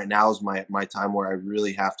right now is my time where I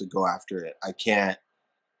really have to go after it. I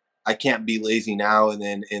can't be lazy now and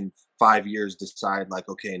then in 5 years decide like,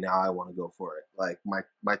 okay, now I want to go for it. Like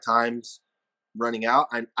my time's running out.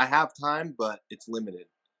 I have time, but it's limited.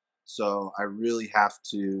 So I really have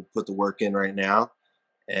to put the work in right now.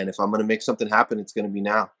 And if I'm going to make something happen, it's going to be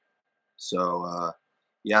now. So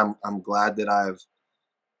yeah, I'm glad that I've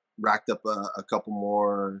racked up a couple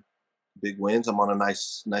more big wins. I'm on a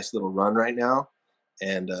nice little run right now.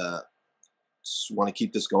 And just want to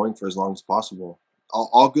keep this going for as long as possible.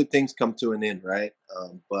 All good things come to an end, right?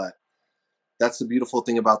 But that's the beautiful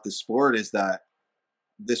thing about this sport is that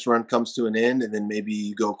this run comes to an end, and then maybe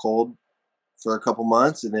you go cold for a couple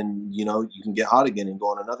months, and then, you know, you can get hot again and go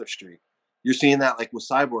on another streak. You're seeing that like with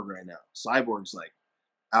Cyborg right now. Cyborg's like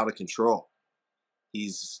out of control.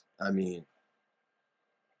 He's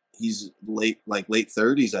late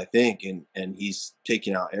 30s, I think, and he's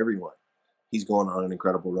taking out everyone. He's going on an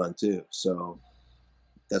incredible run too. So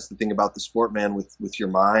that's the thing about the sport, man, with your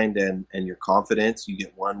mind and your confidence. You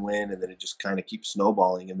get one win and then it just kind of keeps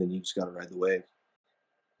snowballing, and then you just got to ride the wave.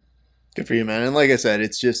 Good for you, man. And like I said,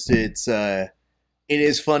 it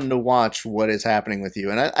is fun to watch what is happening with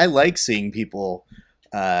you. And I like seeing people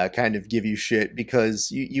kind of give you shit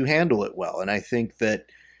because you handle it well. And I think that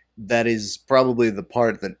is probably the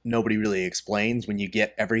part that nobody really explains when you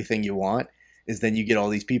get everything you want. Is then you get all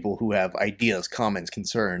these people who have ideas, comments,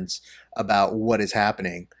 concerns about what is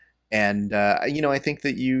happening. And, you know, I think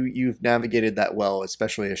that you've navigated that well,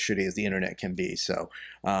 especially as shitty as the internet can be. So,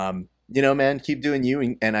 you know, man, keep doing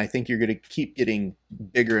you. And I think you're going to keep getting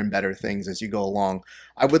bigger and better things as you go along.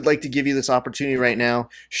 I would like to give you this opportunity right now.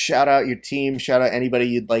 Shout out your team. Shout out anybody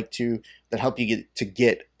you'd like to that help you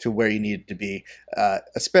get to where you need to be,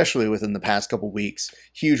 especially within the past couple weeks.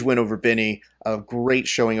 Huge win over Vinny. A great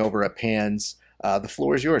showing over at Pans. The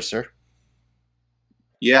floor is yours, sir.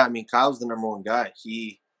 Yeah, I mean, Kyle's the number one guy.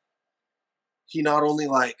 He not only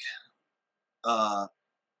like uh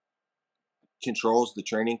controls the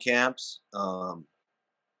training camps.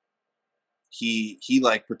 He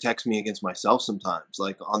like protects me against myself sometimes.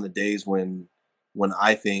 Like on the days when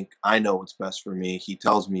I think I know what's best for me, he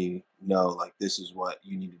tells me, no, like this is what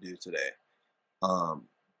you need to do today. Um,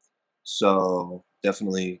 so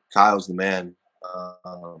definitely Kyle's the man.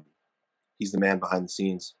 Um, he's the man behind the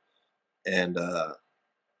scenes, and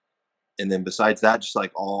then besides that, just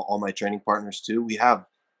like all my training partners too. We have.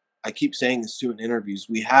 I keep saying this too in interviews.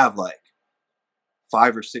 We have like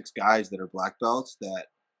 5 or 6 guys that are black belts that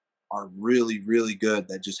are really, really good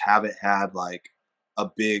that just haven't had like a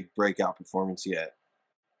big breakout performance yet.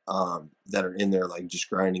 That are in there like just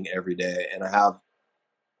grinding every day. And I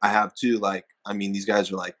have too, like, I mean, these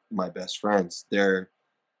guys are like my best friends.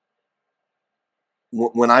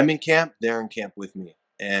 When I'm in camp, they're in camp with me.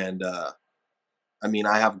 And I mean,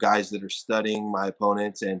 I have guys that are studying my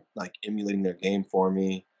opponents and like emulating their game for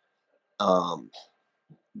me.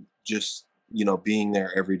 Just being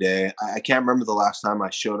there every day. I can't remember the last time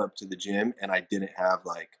I showed up to the gym and I didn't have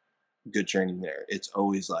like good training there. It's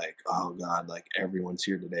always like, oh God, like everyone's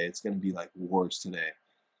here today. It's gonna be like wars today.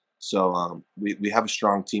 So we have a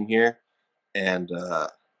strong team here, and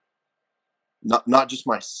not just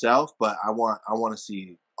myself, but I want to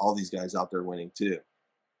see all these guys out there winning too.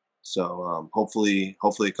 So hopefully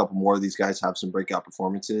a couple more of these guys have some breakout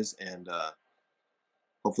performances, and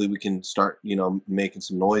hopefully we can start making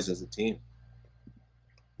some noise as a team.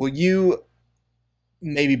 Well, you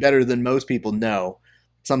maybe better than most people know,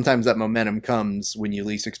 sometimes that momentum comes when you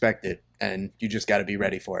least expect it, and you just got to be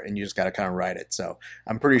ready for it, and you just got to kind of ride it. So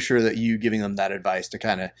I'm pretty sure that you giving them that advice to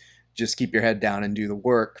kind of just keep your head down and do the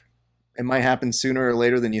work, it might happen sooner or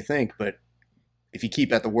later than you think, but if you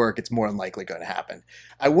keep at the work, it's more than likely going to happen.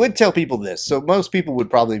 I would tell people this. So most people would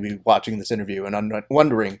probably be watching this interview and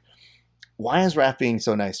wondering, why is Raph being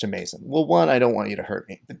so nice to Mason? Well, one, I don't want you to hurt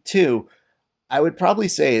me. But two, I would probably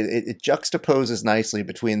say it juxtaposes nicely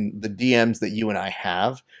between the DMs that you and I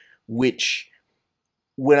have, which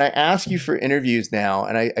when I ask you for interviews now,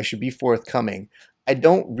 and I should be forthcoming, I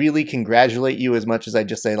don't really congratulate you as much as I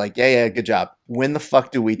just say like, yeah, good job. When the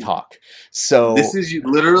fuck do we talk? So this is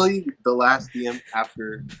literally the last DM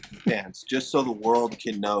after fans, just so the world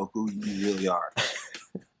can know who you really are.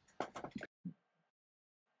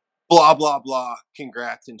 Blah, blah, blah.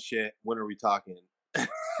 Congrats and shit. When are we talking?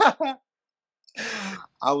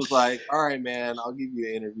 I was like, all right, man, I'll give you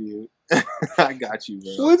an interview. I got you,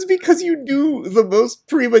 bro. Well, it's because you do the most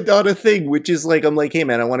prima donna thing, which is like, I'm like, hey,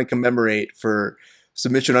 man, I want to commemorate for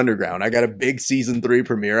Submission Underground. I got a big season 3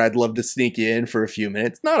 premiere. I'd love to sneak you in for a few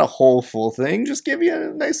minutes. Not a whole full thing. Just give you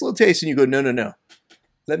a nice little taste. And you go, no.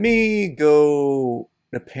 Let me go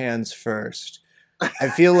to Pans first. I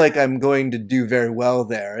feel like I'm going to do very well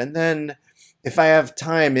there. And then if I have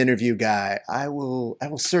time, interview guy, I will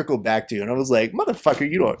circle back to you. And I was like, motherfucker,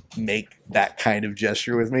 you don't make that kind of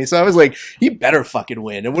gesture with me. So I was like, you better fucking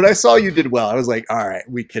win. And when I saw you did well, I was like, all right,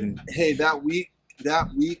 we can. Hey, that week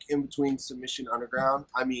in between Submission Underground,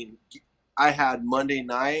 I mean, I had Monday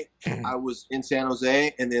night, I was in San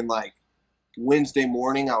Jose, and then like Wednesday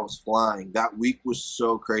morning, I was flying. That week was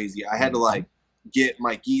so crazy. I had to like get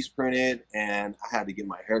my geese printed, and I had to get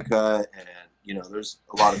my haircut, and there's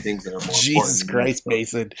a lot of things that are more Jesus important. Christ,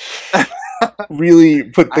 Mason. Really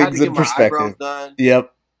put things in perspective. My eyebrows done.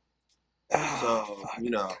 Yep. So,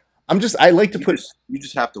 you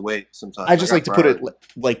just have to wait sometimes. I just like to put it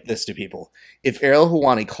like this to people. If Ariel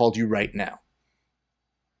Helwani called you right now,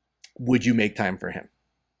 would you make time for him?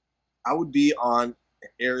 I would be on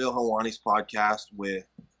Ariel Helwani's podcast with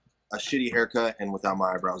a shitty haircut and without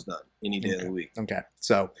my eyebrows done any day of the week. Okay.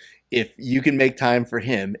 So if you can make time for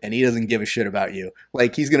him and he doesn't give a shit about you,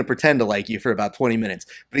 like he's going to pretend to like you for about 20 minutes,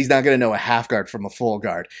 but he's not going to know a half guard from a full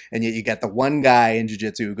guard. And yet you got the one guy in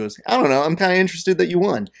jiu-jitsu who goes, I don't know, I'm kind of interested that you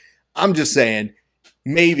won. I'm just saying,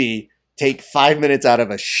 maybe take 5 minutes out of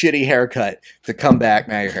a shitty haircut to come back.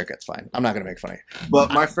 Nah, your haircut's fine. I'm not going to make fun of you.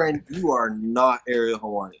 But my friend, you are not Ariel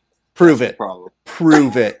Helwani. Prove it. Problem.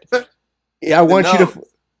 Prove it. Yeah, I want you to...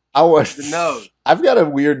 The nose. I've got a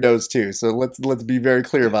weird nose too, so let's be very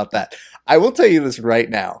clear about that. I will tell you this right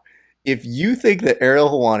now. If you think that Ariel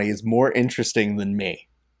Helwani is more interesting than me,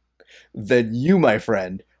 then you, my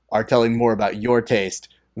friend, are telling more about your taste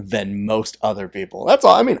than most other people. That's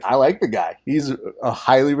all. I mean, I like the guy. He's a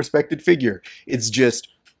highly respected figure. It's just,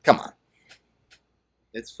 come on.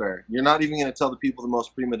 It's fair. You're not even going to tell the people the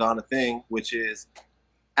most prima donna thing, which is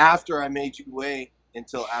after I made you wait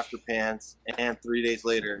until after Pants, and 3 days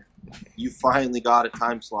later, you finally got a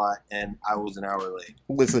time slot, and I was an hour late.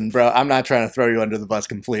 Listen, bro, I'm not trying to throw you under the bus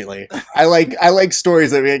completely. I like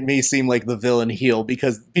stories that make me seem like the villain heel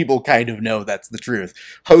because people kind of know that's the truth.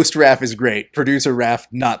 Host Raph is great. Producer Raph,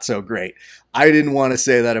 not so great. I didn't want to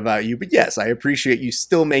say that about you, but yes, I appreciate you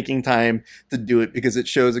still making time to do it because it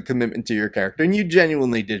shows a commitment to your character, and you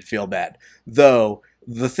genuinely did feel bad. Though,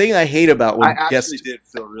 the thing I hate about when I actually did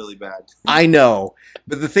feel really bad. I know,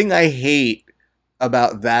 but the thing I hate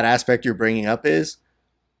about that aspect you're bringing up is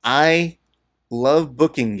I love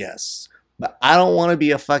booking guests, but I don't want to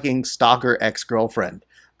be a fucking stalker ex-girlfriend.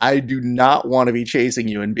 I do not want to be chasing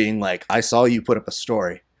you and being like, I saw you put up a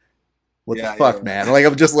story. What the fuck, man? Like,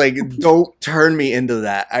 I'm just like, don't turn me into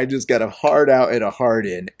that. I just got a hard out and a hard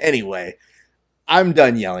in. Anyway, I'm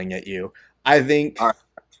done yelling at you. I think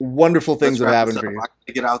wonderful things have happened for you. I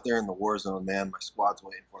gotta get out there in the war zone, man. My squad's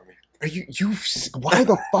waiting for me. Are you why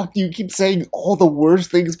the fuck do you keep saying all the worst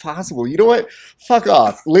things possible? You know what? Fuck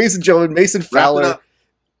off. Ladies and gentlemen, Mason Fowler.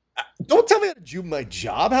 Don't tell me how to do my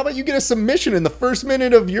job. How about you get a submission in the first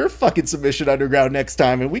minute of your fucking submission underground next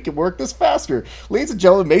time and we can work this faster. Ladies and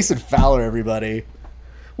gentlemen, Mason Fowler, everybody.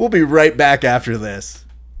 We'll be right back after this.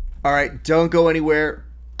 All right, don't go anywhere.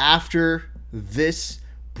 After this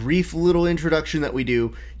brief little introduction that we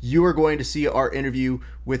do, you are going to see our interview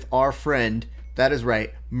with our friend, that is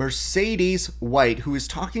right, Mercedes White, who is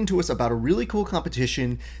talking to us about a really cool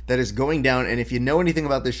competition that is going down. And if you know anything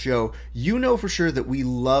about this show, you know for sure that we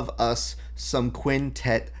love us some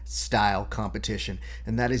quintet style competition.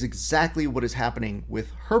 And that is exactly what is happening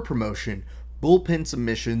with her promotion, Bullpen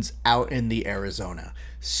Submissions, out in the Arizona.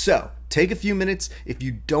 So take a few minutes. If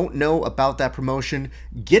you don't know about that promotion,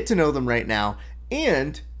 get to know them right now.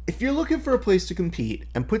 And if you're looking for a place to compete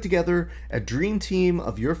and put together a dream team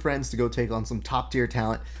of your friends to go take on some top tier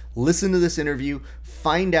talent, listen to this interview,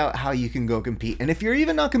 find out how you can go compete. And if you're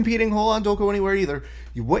even not competing, hold on, don't go anywhere either.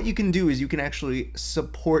 What you can do is you can actually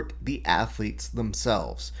support the athletes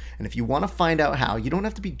themselves. And if you want to find out how, you don't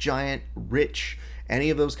have to be giant, rich, any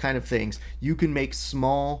of those kind of things. You can make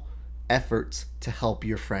small efforts to help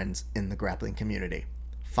your friends in the grappling community.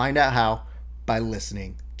 Find out how by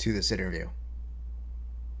listening to this interview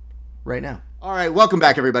right now. All right, welcome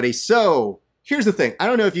back, everybody. So here's the thing. I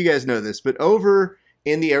don't know if you guys know this, but over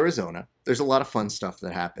in the Arizona, there's a lot of fun stuff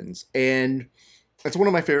that happens. And it's one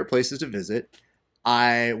of my favorite places to visit.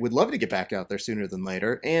 I would love to get back out there sooner than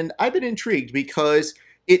later. And I've been intrigued because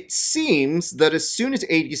it seems that as soon as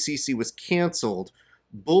ADCC was canceled,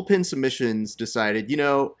 Bullpen Submissions decided,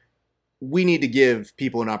 we need to give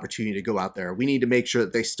people an opportunity to go out there. We need to make sure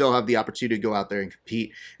that they still have the opportunity to go out there and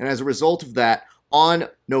compete. And as a result of that, on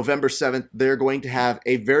November 7th, they're going to have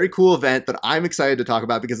a very cool event that I'm excited to talk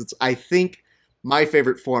about because it's, I think, my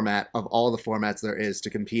favorite format of all the formats there is to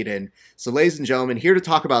compete in. So ladies and gentlemen, here to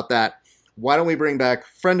talk about that, why don't we bring back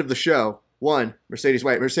friend of the show, Mercedes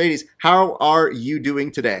White. Mercedes, how are you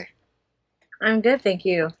doing today? I'm good, thank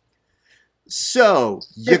you. So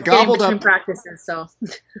you gobbled up practices. So,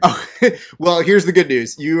 well, here's the good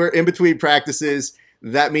news: you are in between practices.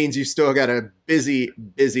 That means you still got a busy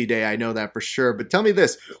day. I know that for sure. But tell me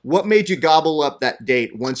this: what made you gobble up that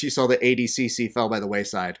date once you saw the ADCC fell by the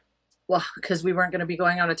wayside? Well, because we weren't going to be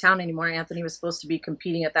going out of town anymore. Anthony was supposed to be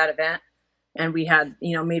competing at that event, and we had,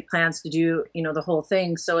 made plans to do, the whole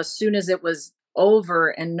thing. So as soon as it was over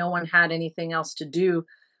and no one had anything else to do,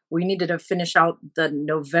 we needed to finish out the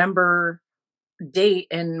November date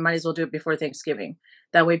and might as well do it before Thanksgiving.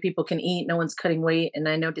 That way people can eat, no one's cutting weight. And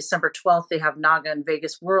I know December 12th, they have Naga and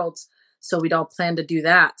Vegas Worlds. So we'd all plan to do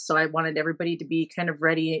that. So I wanted everybody to be kind of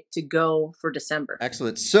ready to go for December.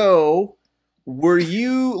 Excellent. So were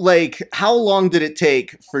you how long did it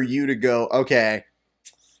take for you to go, okay,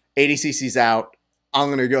 ADCC's out, I'm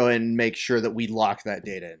going to go and make sure that we lock that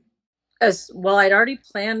date in? As well, I'd already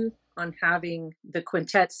planned on having the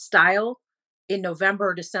quintet style in November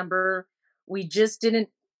or December. We just didn't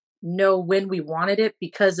know when we wanted it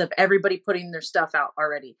because of everybody putting their stuff out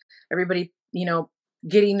already. Everybody,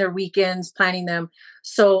 getting their weekends, planning them.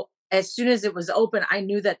 So as soon as it was open, I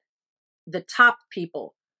knew that the top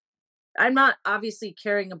people, I'm not obviously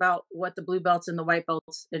caring about what the blue belts and the white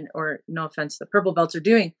belts or no offense, the purple belts are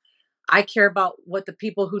doing. I care about what the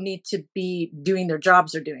people who need to be doing their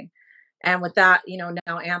jobs are doing. And with that,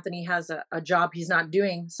 now Anthony has a job he's not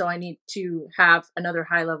doing. So I need to have another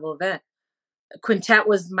high level event. Quintet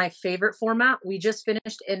was my favorite format. We just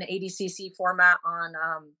finished an ADCC format on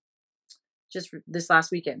just this last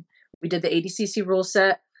weekend. We did the ADCC rule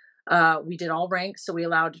set. We did all ranks, so we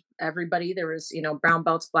allowed everybody. There was, brown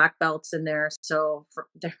belts, black belts in there. So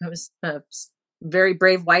there was a very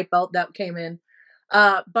brave white belt that came in.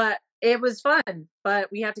 But it was fun, but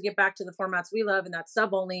we have to get back to the formats we love, and that's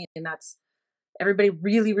sub only, and that's everybody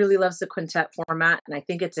really, really loves the quintet format, and I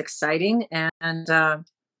think it's exciting, and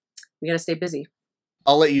we got to stay busy.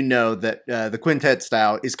 I'll let you know that the quintet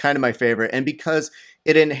style is kind of my favorite, and because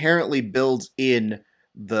it inherently builds in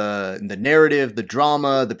the narrative, the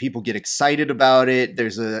drama, the people get excited about it.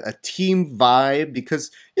 There's a team vibe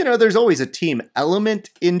because there's always a team element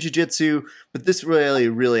in jiu-jitsu, but this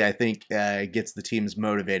really I think gets the teams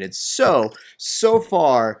motivated. So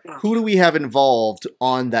far, who do we have involved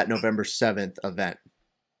on that November 7th event?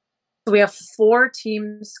 We have 4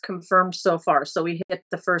 teams confirmed so far, so we hit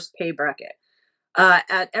the first pay bracket.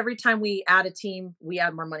 At every time we add a team, we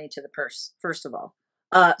add more money to the purse, first of all.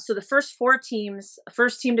 So the first 4 teams,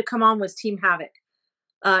 first team to come on was Team Havoc.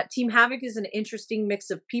 Team Havoc is an interesting mix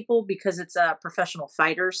of people because it's professional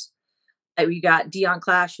fighters. We got Dion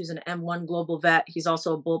Clash, who's an M1 global vet. He's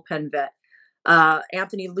also a bullpen vet.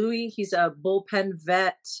 Anthony Louis, he's a bullpen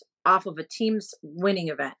vet off of a team's winning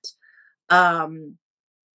event.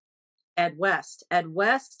 Ed West. Ed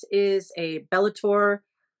West is a Bellator.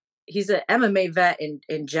 He's an MMA vet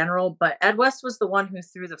in general, but Ed West was the one who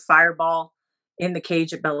threw the fireball in the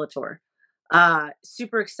cage at Bellator.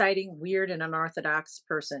 Super exciting, weird, and unorthodox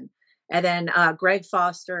person. And then Greg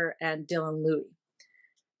Foster and Dylan Louie.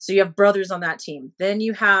 So you have brothers on that team. Then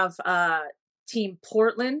you have Team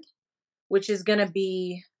Portland, which is going to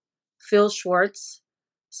be Phil Schwartz,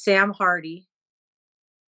 Sam Hardy.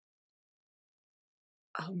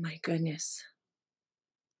 Oh my goodness.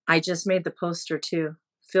 I just made the poster too.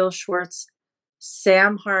 Phil Schwartz,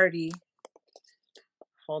 Sam Hardy.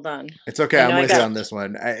 Hold on. It's okay. I'm with you on this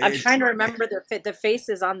one. I'm trying to remember the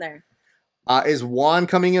faces on there. Is Juan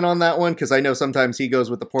coming in on that one? Because I know sometimes he goes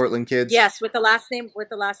with the Portland kids. Yes, with the last name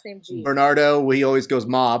G. Bernardo, he always goes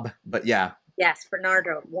Mob, but yeah. Yes,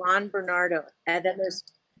 Juan Bernardo. And then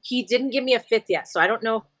he didn't give me a 5th yet, so I don't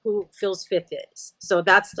know who Phil's 5th is. So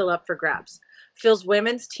that's still up for grabs. Phil's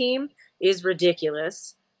women's team is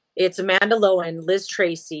ridiculous. It's Amanda Lowen, Liz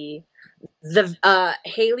Tracy, the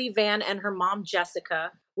Haley Van and her mom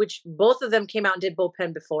Jessica, which both of them came out and did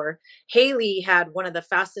bullpen before. Haley had one of the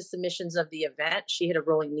fastest submissions of the event. She hit a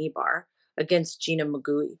rolling knee bar against Gina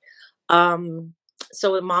Magui.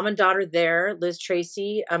 So with mom and daughter there, Liz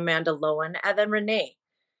Tracy, Amanda Lowen, and then Renee.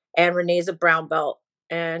 And Renee's a brown belt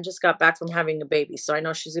and just got back from having a baby. So I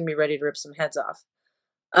know she's going to be ready to rip some heads off.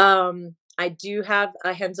 I do have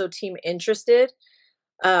a Henzo team interested.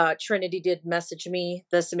 Trinity did message me,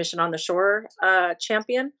 the Submission on the Shore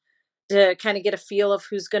champion, to kind of get a feel of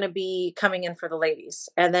who's going to be coming in for the ladies.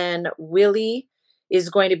 And then Willie is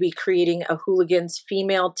going to be creating a Hooligans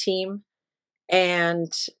female team,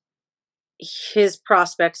 and his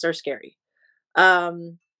prospects are scary.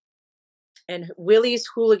 And Willie's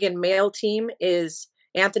Hooligan male team is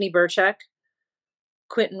Anthony Burchek,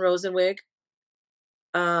 Quentin Rosenwig,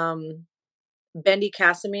 Bendy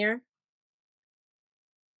Casimir,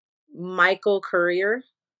 Michael Courier,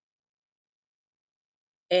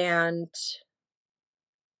 and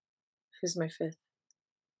who's my 5th?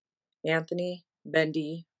 Anthony,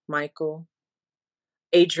 Bendy, Michael,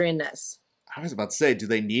 Adrian Ness. I was about to say, do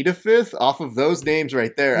they need a 5th off of those names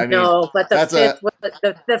right there? I mean, no, but the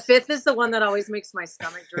 5th is the one that always makes my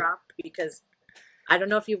stomach drop because I don't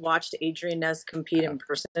know if you watched Adrian Ness compete in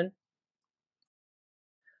person,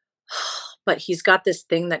 but he's got this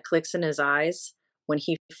thing that clicks in his eyes when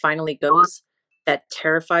he finally goes that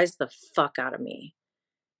terrifies the fuck out of me.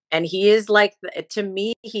 And he is like, to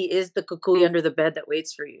me, he is the kukui under the bed that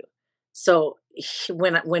waits for you. So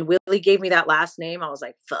when Willie gave me that last name, I was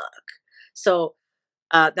like, fuck. So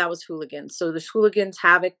that was Hooligans. So there's Hooligans,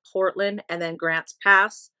 Havoc, Portland, and then Grants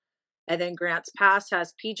Pass. And then Grants Pass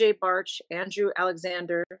has PJ Barch, Andrew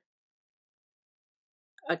Alexander,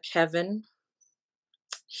 Kevin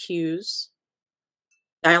Hughes.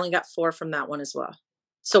 I only got 4 from that one as well.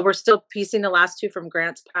 So we're still piecing the last 2 from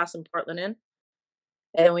Grants Pass and Portland in.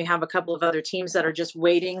 And we have a couple of other teams that are just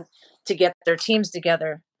waiting to get their teams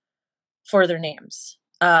together for their names.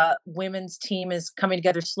 Women's team is coming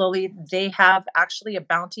together slowly. They have actually a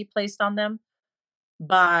bounty placed on them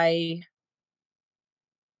by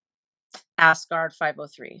Asgard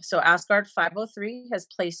 503. So Asgard 503 has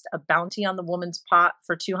placed a bounty on the woman's pot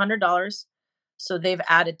for $200. So they've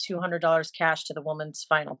added $200 cash to the woman's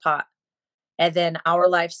final pot. And then Our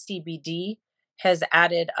Life CBD has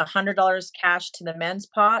added $100 cash to the men's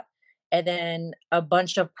pot, and then a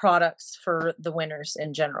bunch of products for the winners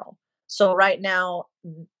in general. So right now,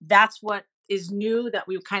 that's what is new that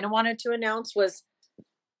we kind of wanted to announce was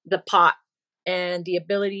the pot and the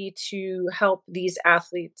ability to help these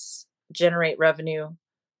athletes generate revenue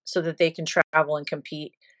so that they can travel and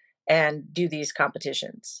compete. and do these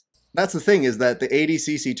competitions. That's the thing, is that the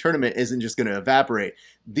ADCC tournament isn't just going to evaporate.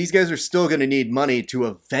 These guys are still going to need money to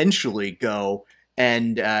eventually go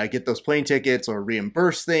and get those plane tickets or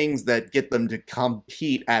reimburse things that get them to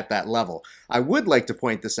compete at that level. I would like to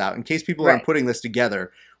point this out in case people aren't putting this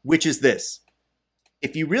together, which is this.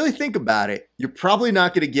 If you really think about it, you're probably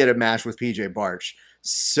not going to get a match with PJ Barch.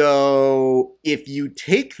 So if you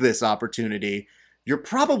take this opportunity, you're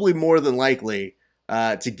probably more than likely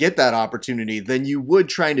to get that opportunity than you would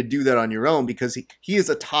trying to do that on your own, because he is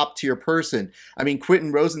a top tier person. I mean,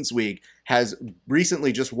 Quentin Rosenzweig has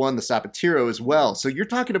recently just won the Zapatero as well. So you're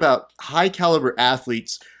talking about high caliber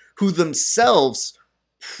athletes who themselves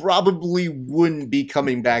probably wouldn't be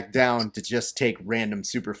coming back down to just take random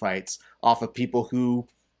super fights off of people who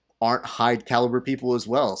aren't high caliber people as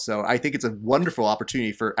well. So I think it's a wonderful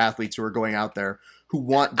opportunity for athletes who are going out there who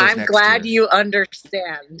want those I'm glad you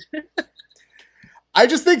understand. I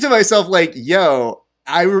just think to myself, like, yo,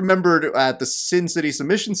 I remembered at the Sin City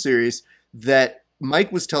Submission Series that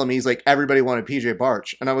Mike was telling me, he's like, everybody wanted PJ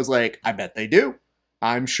Barch. And I was like, I bet they do.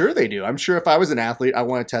 I'm sure they do. I'm sure if I was an athlete, I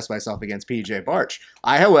want to test myself against PJ Barch.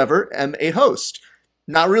 I, however, am a host.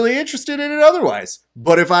 Not really interested in it otherwise.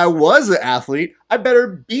 But if I was an athlete, I better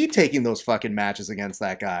be taking those fucking matches against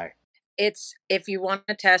that guy. It's, if you want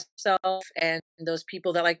to test yourself, and those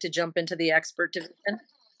people that like to jump into the expert division,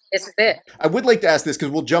 it's it. I would like to ask this,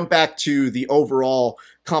 because we'll jump back to the overall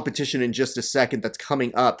competition in just a second that's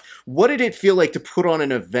coming up. What did it feel like to put on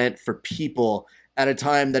an event for people at a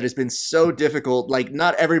time that has been so difficult? Like,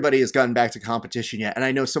 not everybody has gotten back to competition yet, and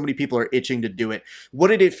I know so many people are itching to do it. What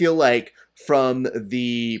did it feel like from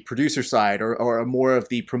the producer side, or more of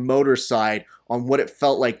the promoter side, on what it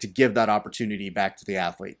felt like to give that opportunity back to the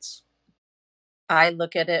athletes? I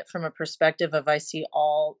look at it from a perspective of, I see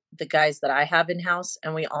all the guys that I have in-house,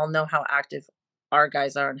 and we all know how active our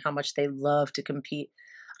guys are and how much they love to compete.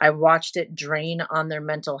 I watched it drain on their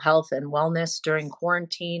mental health and wellness during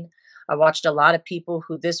quarantine. I watched a lot of people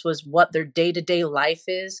who this was what their day-to-day life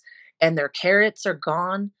is, and their carrots are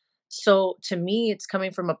gone. So to me, it's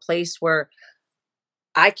coming from a place where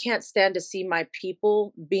I can't stand to see my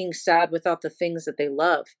people being sad without the things that they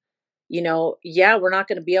love. Yeah, we're not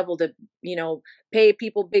going to be able to, pay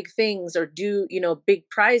people big things or do, big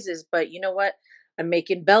prizes. But you know what? I'm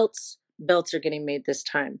making belts. Belts are getting made this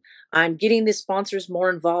time. I'm getting the sponsors more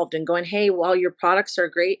involved and going, hey, while your products are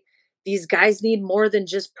great, these guys need more than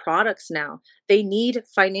just products now. They need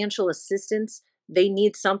financial assistance. They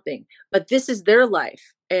need something. But this is their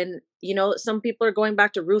life. And, some people are going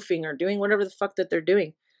back to roofing or doing whatever the fuck that they're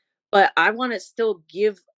doing. But I want to still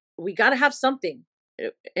we got to have something.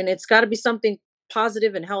 And it's got to be something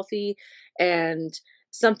positive and healthy and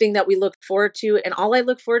something that we look forward to. And all I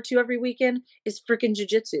look forward to every weekend is freaking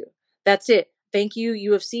jiu-jitsu. That's it. Thank you,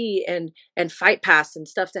 UFC and Fight Pass and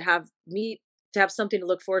stuff, to have something to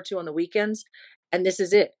look forward to on the weekends. And this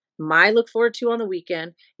is it. My look forward to on the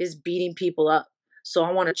weekend is beating people up. So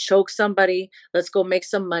I want to choke somebody. Let's go make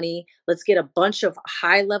some money. Let's get a bunch of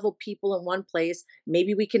high level people in one place.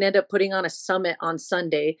 Maybe we can end up putting on a summit on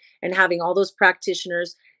Sunday and having all those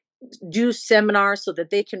practitioners do seminars so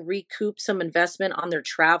that they can recoup some investment on their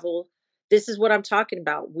travel. This is what I'm talking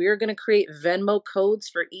about. We're going to create Venmo codes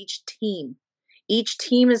for each team. Each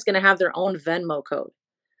team is going to have their own Venmo code.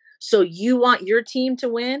 So you want your team to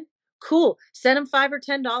win? Cool. Send them $5 or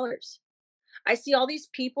 $10. I see all these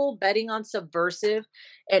people betting on Subversive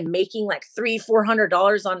and making like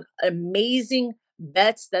 $300-$400 on amazing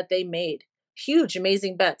bets that they made. Huge,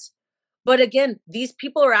 amazing bets. But again, these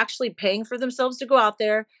people are actually paying for themselves to go out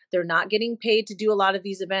there. They're not getting paid to do a lot of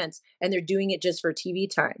these events, and they're doing it just for TV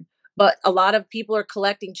time. But a lot of people are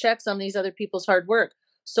collecting checks on these other people's hard work.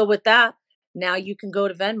 So with that, now you can go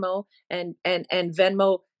to Venmo and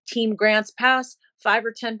Venmo Team Grants Pass $5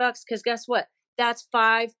 or $10. Because guess what? That's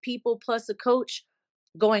 5 people plus a coach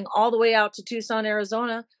going all the way out to Tucson,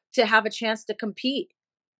 Arizona to have a chance to compete.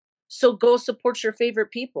 So go support your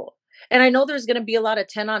favorite people. And I know there's going to be a lot of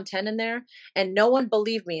 10 on 10 in there, and no one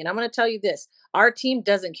believe me. And I'm going to tell you this. Our team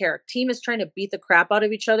doesn't care. Our team is trying to beat the crap out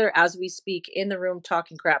of each other as we speak in the room,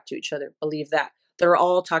 talking crap to each other. Believe that. They're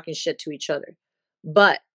all talking shit to each other.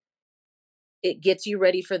 But it gets you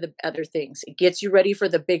ready for the other things. It gets you ready for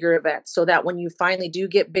the bigger events so that when you finally do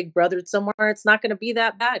get big brothered somewhere, it's not going to be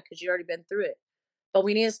that bad because you've already been through it. But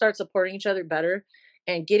we need to start supporting each other better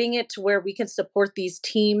and getting it to where we can support these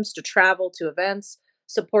teams to travel to events,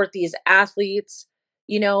 support these athletes.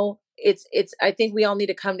 I think we all need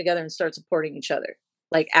to come together and start supporting each other,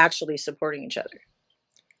 like actually supporting each other.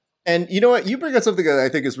 And you know what? You bring up something that I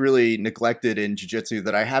think is really neglected in jiu-jitsu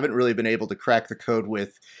that I haven't really been able to crack the code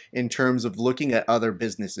with in terms of looking at other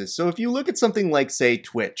businesses. So if you look at something like, say,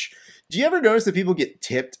 Twitch, do you ever notice that people get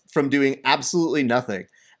tipped from doing absolutely nothing?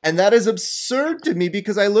 And that is absurd to me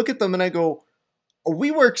because I look at them and I go,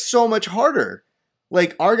 we work so much harder.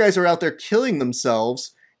 Like, our guys are out there killing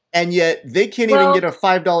themselves, and yet they can't even get a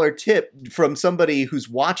 $5 tip from somebody who's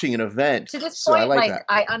watching an event. To this So point, I like that.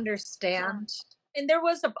 I understand. And there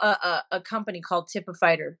was a company called Tip a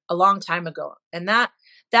Fighter a long time ago, and that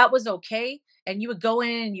was okay. And you would go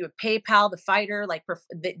in and you would PayPal the fighter, like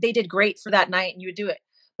they did great for that night, and you would do it.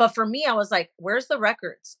 But for me, I was like, where's the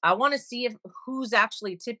records? I want to see who's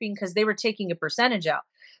actually tipping, because they were taking a percentage out.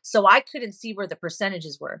 So I couldn't see where the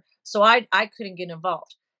percentages were. So I couldn't get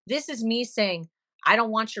involved. This is me saying, I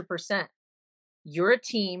don't want your percent. You're a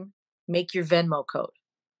team. Make your Venmo code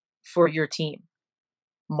for your team.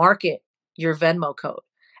 Market your Venmo code.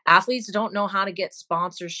 Athletes don't know how to get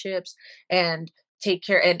sponsorships and take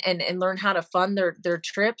care and learn how to fund their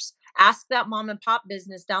trips. Ask that mom and pop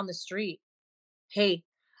business down the street. Hey,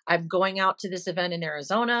 I'm going out to this event in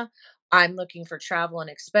Arizona. I'm looking for travel and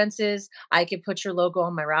expenses. I can put your logo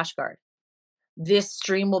on my rash guard. This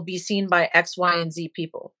stream will be seen by X, Y, and Z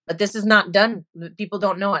people. But this is not done. People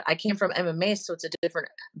don't know it. I came from MMA, so it's a different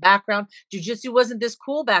background. Jiu-jitsu wasn't this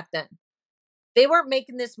cool back then. They weren't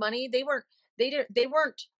making this money. They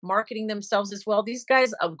weren't marketing themselves as well. These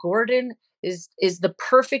guys, Gordon is the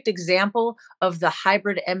perfect example of the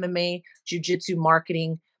hybrid MMA jiu-jitsu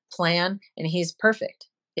marketing plan, and he's perfect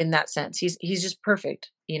in that sense. He's just perfect,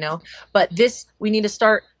 you know. But we need to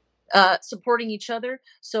start supporting each other.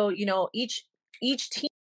 So, you know, each team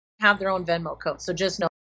have their own Venmo code. So just know.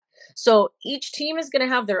 So each team is going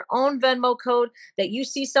to have their own Venmo code. That you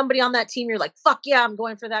see somebody on that team, you're like, fuck yeah, I'm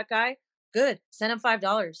going for that guy. Good. Send them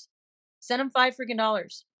 $5. Send them $5 freaking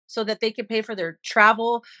dollars so that they can pay for their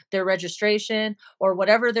travel, their registration, or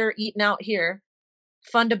whatever they're eating out here.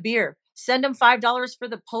 Fund a beer. Send them $5 for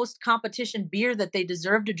the post-competition beer that they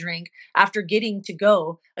deserve to drink after getting to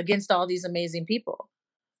go against all these amazing people.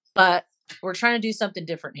 But we're trying to do something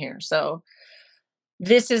different here. So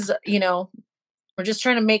this is, you know, we're just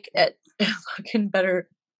trying to make it fucking better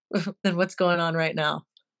than what's going on right now.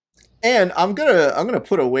 And I'm gonna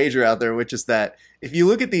put a wager out there, which is that if you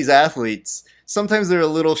look at these athletes, sometimes they're a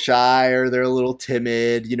little shy or they're a little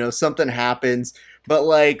timid, you know, something happens. But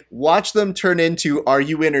like, watch them turn into "Are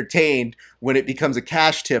you entertained?" when it becomes a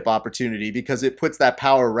cash tip opportunity, because it puts that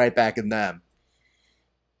power right back in them.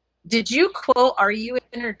 Did you quote "Are you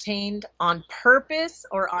entertained" on purpose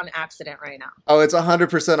or on accident right now? Oh, it's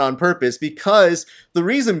 100% on purpose, because the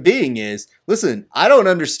reason being is, listen, I don't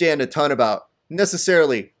understand a ton about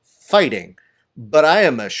necessarily fighting, but I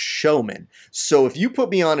am a showman. So if you put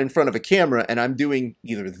me on in front of a camera and I'm doing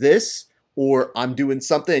either this or I'm doing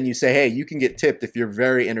something and you say, hey, you can get tipped if you're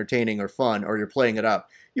very entertaining or fun or you're playing it up,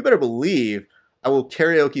 you better believe I will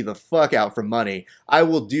karaoke the fuck out for money. I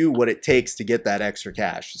will do what it takes to get that extra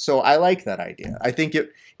cash. So I like that idea. I think it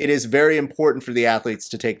is very important for the athletes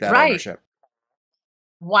to take that ownership.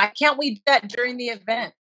 Why can't we do that during the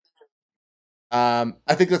event? I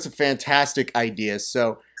think that's a fantastic idea.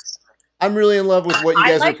 So I'm really in love with what you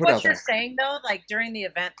guys are putting out there. I like what you're saying, though. Like, during the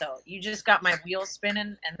event, though, you just got my wheels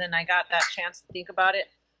spinning, and then I got that chance to think about it.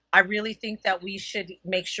 I really think that we should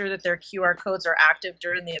make sure that their QR codes are active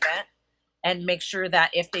during the event, and make sure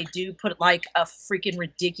that if they do put like a freaking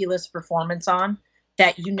ridiculous performance on,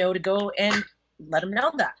 that you know to go and let them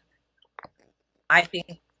know that. I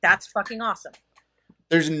think that's fucking awesome.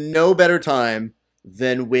 There's no better time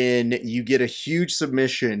than when you get a huge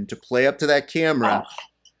submission to play up to that camera.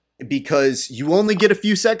 Because you only get a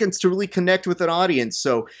few seconds to really connect with an audience.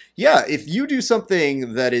 So yeah, if you do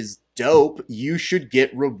something that is dope, you should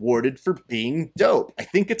get rewarded for being dope. I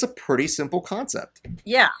think it's a pretty simple concept.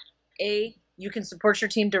 Yeah. You can support your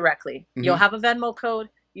team directly. Mm-hmm. You'll have a Venmo code.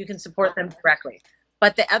 You can support them directly.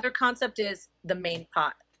 But the other concept is the main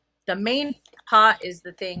pot. The main pot is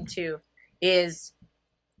the thing too, is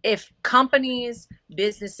if companies,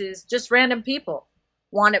 businesses, just random people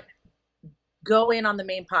want to go in on the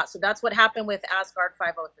main pot. So that's what happened with Asgard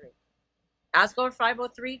 503. Asgard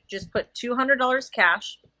 503 just put $200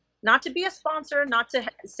 cash, not to be a sponsor, not to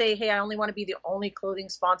say, hey, I only want to be the only clothing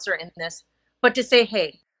sponsor in this, but to say,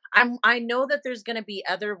 hey, I know that there's going to be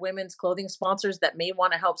other women's clothing sponsors that may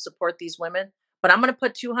want to help support these women, but I'm going to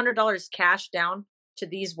put $200 cash down to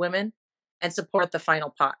these women and support the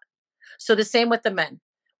final pot. So the same with the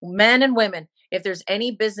men and women. If there's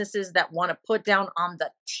any businesses that want to put down on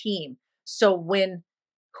the team, so when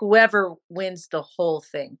whoever wins the whole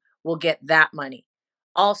thing will get that money.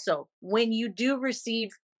 Also, when you do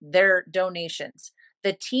receive their donations.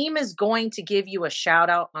 The team is going to give you a shout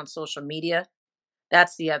out on social media.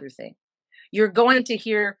 That's the other thing. You're going to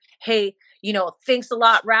hear, hey, thanks a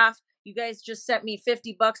lot, Raph. You guys just sent me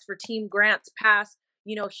 $50 for Team Grant's pass.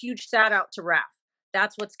 Huge shout out to Raph.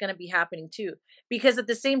 That's what's going to be happening too. Because at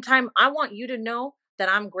the same time, I want you to know that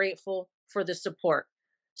I'm grateful for the support.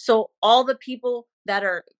 So all the people that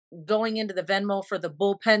are going into the Venmo for the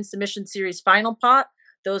Bullpen Submission Series final pot,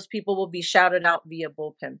 those people will be shouted out via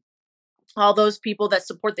Bullpen. All those people that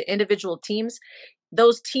support the individual teams,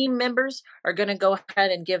 those team members are going to go ahead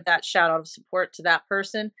and give that shout out of support to that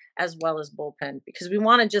person as well as Bullpen, because we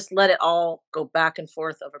want to just let it all go back and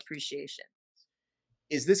forth of appreciation.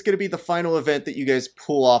 Is this going to be the final event that you guys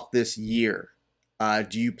pull off this year?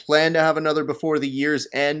 Do you plan to have another before the year's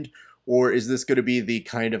end, or is this going to be the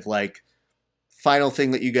kind of like final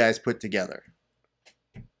thing that you guys put together?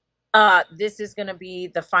 This is going to be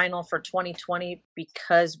the final for 2020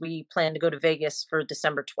 because we plan to go to Vegas for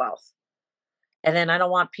December 12th. And then I don't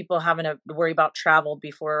want people having to worry about travel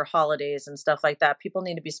before holidays and stuff like that. People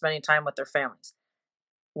need to be spending time with their families.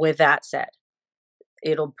 With that said,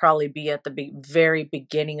 it'll probably be at the very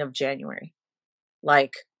beginning of January,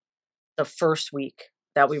 like the first week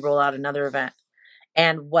that we roll out another event.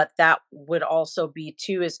 And what that would also be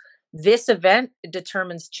too is this event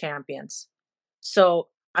determines champions. So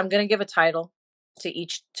I'm going to give a title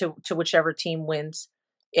to whichever team wins,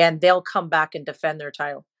 and they'll come back and defend their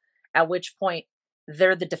title. At which point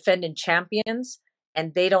they're the defending champions,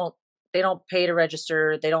 and they don't pay to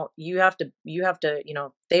register. You have to,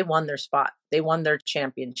 they won their spot. They won their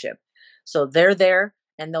championship. So they're there,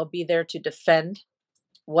 and they'll be there to defend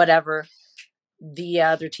whatever the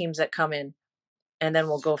other teams that come in, and then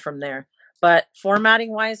we'll go from there. But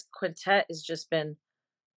formatting wise, Quintet has just been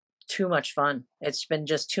too much fun. It's been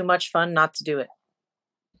just too much fun not to do it.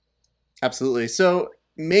 Absolutely. So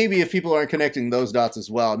maybe if people aren't connecting those dots as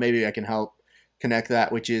well, maybe I can help connect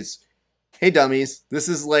that, which is, hey dummies, this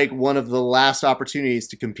is like one of the last opportunities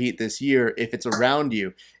to compete this year if it's around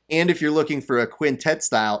you. And if you're looking for a quintet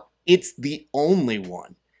style, it's the only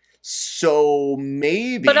one. So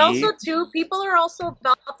maybe... But also, too, people are also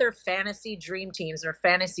about their fantasy dream teams or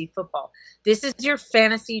fantasy football. This is your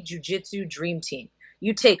fantasy jiu-jitsu dream team.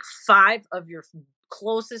 You take 5 of your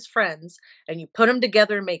closest friends and you put them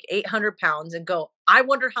together and make 800 pounds and go, I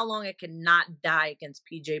wonder how long I can not die against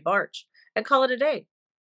PJ Barch, and call it a day.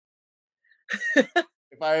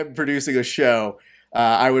 If I am producing a show,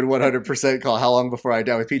 I would 100% call How Long Before I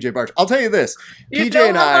Die with PJ Barch. I'll tell you this. PJ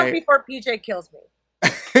and how long before PJ kills me.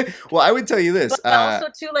 Well, I would tell you this. But also,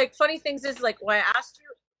 too, like, funny things is, like, why I asked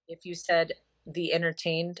you if you said the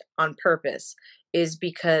entertained on purpose is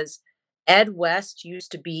because Ed West used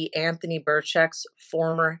to be Anthony Burchak's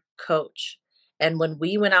former coach. And when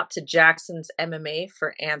we went out to Jackson's MMA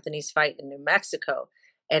for Anthony's fight in New Mexico,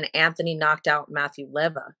 and Anthony knocked out Matthew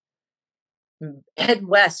Leva, Ed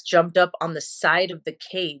West jumped up on the side of the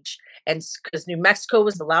cage, and because New Mexico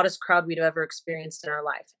was the loudest crowd we'd ever experienced in our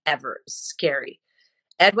life, ever. It was scary.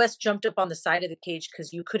 Ed West jumped up on the side of the cage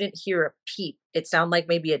because you couldn't hear a peep. It sounded like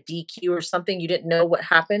maybe a DQ or something. You didn't know what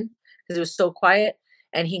happened because it was so quiet.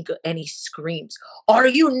 And he screams, "Are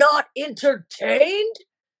you not entertained?"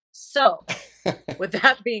 So, with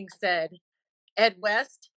that being said, Ed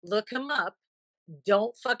West, look him up.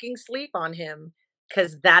 Don't fucking sleep on him,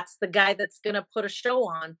 because that's the guy that's going to put a show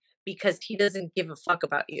on, because he doesn't give a fuck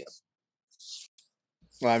about you.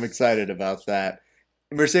 Well, I'm excited about that.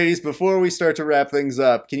 Mercedes, before we start to wrap things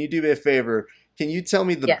up, can you do me a favor? Can you tell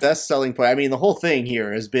me the best selling point? I mean, the whole thing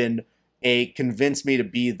here has been convince me to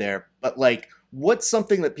be there, but like, what's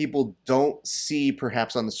something that people don't see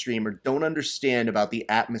perhaps on the stream or don't understand about the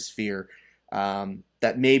atmosphere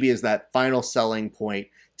that maybe is that final selling point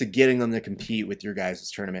to getting them to compete with your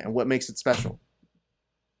guys' tournament, and what makes it special?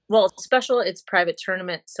 Well, it's special. It's private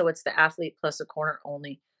tournament, so it's the athlete plus a corner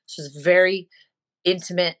only. So it's very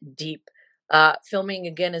intimate, deep. Filming,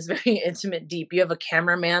 again, is very intimate, deep. You have a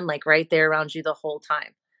cameraman like right there around you the whole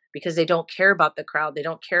time, because they don't care about the crowd. They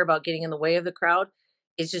don't care about getting in the way of the crowd.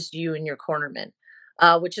 It's just you and your cornerman,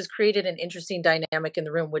 which has created an interesting dynamic in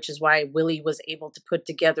the room, which is why Willie was able to put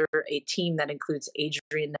together a team that includes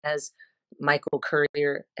Adrian Nez, Michael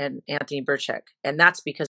Courier, and Anthony Burchak. And that's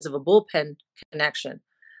because of a bullpen connection.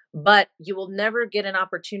 But you will never get an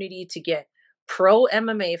opportunity to get pro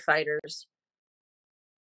MMA fighters,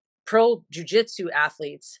 pro jiu-jitsu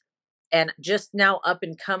athletes, and just now up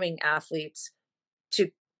and coming athletes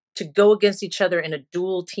to go against each other in a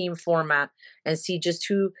dual team format and see just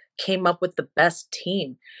who came up with the best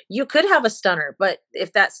team. You could have a stunner, but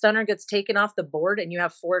if that stunner gets taken off the board and you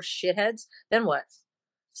have 4 shitheads, then what?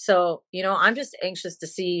 So, I'm just anxious to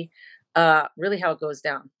see really how it goes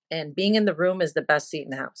down. And being in the room is the best seat in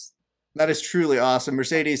the house. That is truly awesome.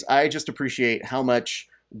 Mercedes, I just appreciate how much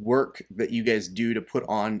work that you guys do to put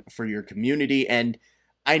on for your community. And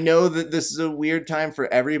I know that this is a weird time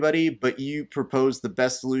for everybody, but you propose the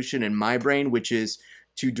best solution in my brain, which is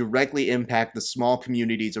to directly impact the small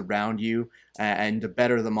communities around you and to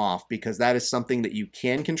better them off, because that is something that you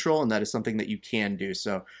can control and that is something that you can do.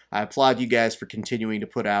 So I applaud you guys for continuing to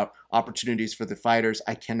put out opportunities for the fighters.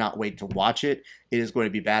 I cannot wait to watch it. It is going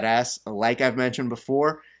to be badass. Like I've mentioned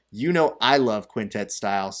before, I love Quintet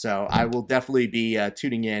style, so I will definitely be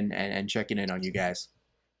tuning in and checking in on you guys.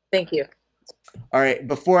 Thank you. All right,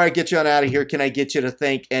 before I get you on out of here, can I get you to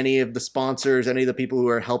thank any of the sponsors, any of the people who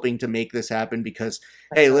are helping to make this happen? Because,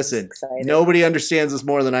 hey, listen, nobody understands this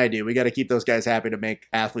more than I do. We got to keep those guys happy to make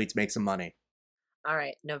athletes make some money. All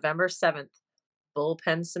right, November 7th,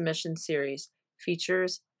 Bullpen Submission Series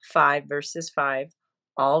features 5 versus 5,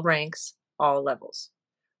 all ranks, all levels.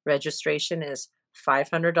 Registration is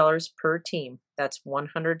 $500 per team. That's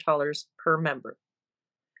 $100 per member.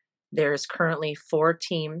 There is currently 4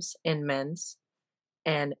 teams in men's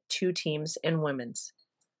and 2 teams in women's.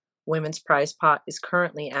 Women's prize pot is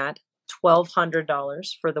currently at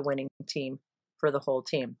 $1,200 for the winning team for the whole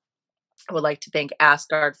team. I would like to thank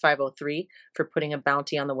Asgard 503 for putting a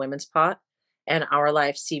bounty on the women's pot, and Our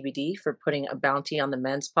Life CBD for putting a bounty on the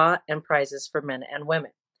men's pot and prizes for men and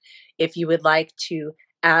women. If you would like to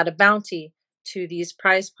add a bounty to these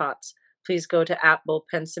prize pots, please go to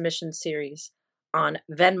 @Bullpen Submission Series on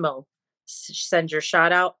Venmo. Send your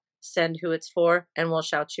shout out, send who it's for, and we'll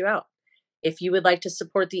shout you out. If you would like to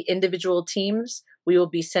support the individual teams, we will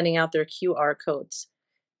be sending out their QR codes.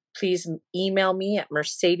 Please email me at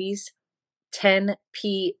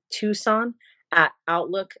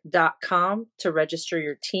mercedes10ptucson@outlook.com to register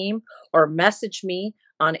your team, or message me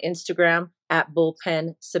on Instagram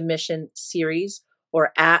 @Bullpen Submission Series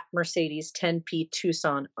or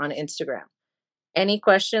 @Mercedes10ptucson on Instagram. Any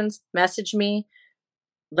questions, message me.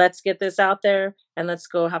 Let's get this out there and let's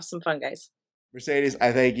go have some fun, guys. Mercedes,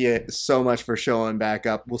 I thank you so much for showing back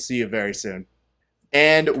up. We'll see you very soon.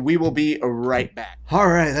 And we will be right back. All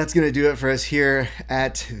right, that's going to do it for us here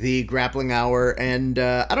at the Grappling Hour. And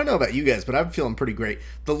I don't know about you guys, but I'm feeling pretty great.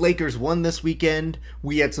 The Lakers won this weekend.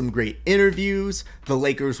 We had some great interviews. The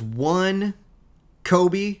Lakers won.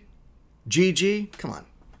 Kobe, Gigi, come on.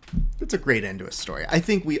 That's a great end to a story. I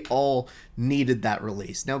think we all needed that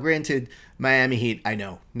release. Now, granted, Miami Heat, I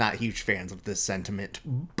know, not huge fans of this sentiment,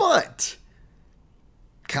 but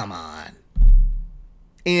come on.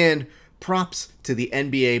 And props to the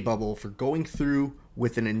NBA bubble for going through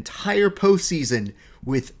with an entire postseason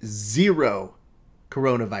with 0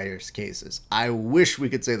 coronavirus cases. I wish we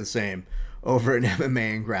could say the same over in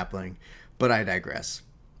MMA and grappling, but I digress.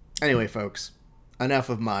 Anyway, folks, enough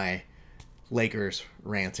of my Lakers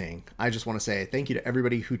ranting. I just want to say thank you to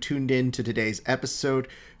everybody who tuned in to today's episode.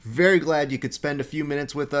 Very glad you could spend a few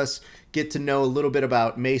minutes with us, get to know a little bit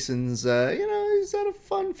about Mason's, he's had a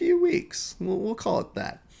fun few weeks. We'll call it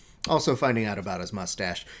that. Also finding out about his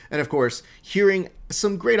mustache. And of course, hearing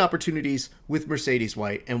some great opportunities with Mercedes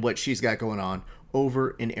White and what she's got going on over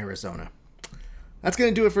in Arizona. That's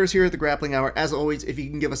going to do it for us here at the Grappling Hour. As always, if you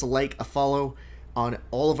can give us a like, a follow on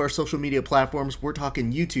all of our social media platforms. We're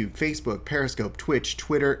talking YouTube, Facebook, Periscope, Twitch,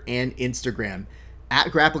 Twitter, and Instagram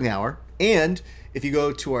 @Grappling Hour. And if you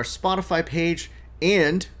go to our Spotify page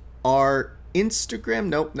and our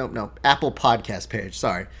Instagram, Apple Podcast page,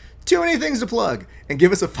 sorry. Too many things to plug. And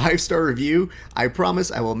give us a 5-star review. I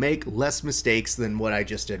promise I will make less mistakes than what I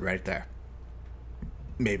just did right there.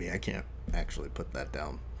 Maybe I can't actually put that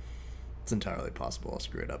down. It's entirely possible I'll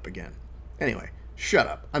screw it up again. Anyway. Shut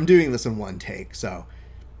up. I'm doing this in one take, so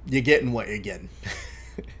you're getting what you're getting.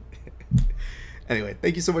 Anyway,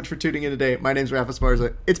 thank you so much for tuning in today. My name's Rafa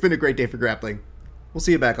Sparza. It's been a great day for grappling. We'll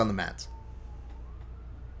see you back on the mats.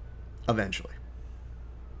 Eventually.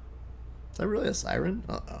 Is that really a siren?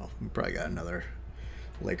 Uh-oh. We probably got another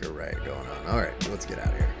Laker riot going on. All right, let's get out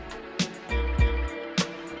of here.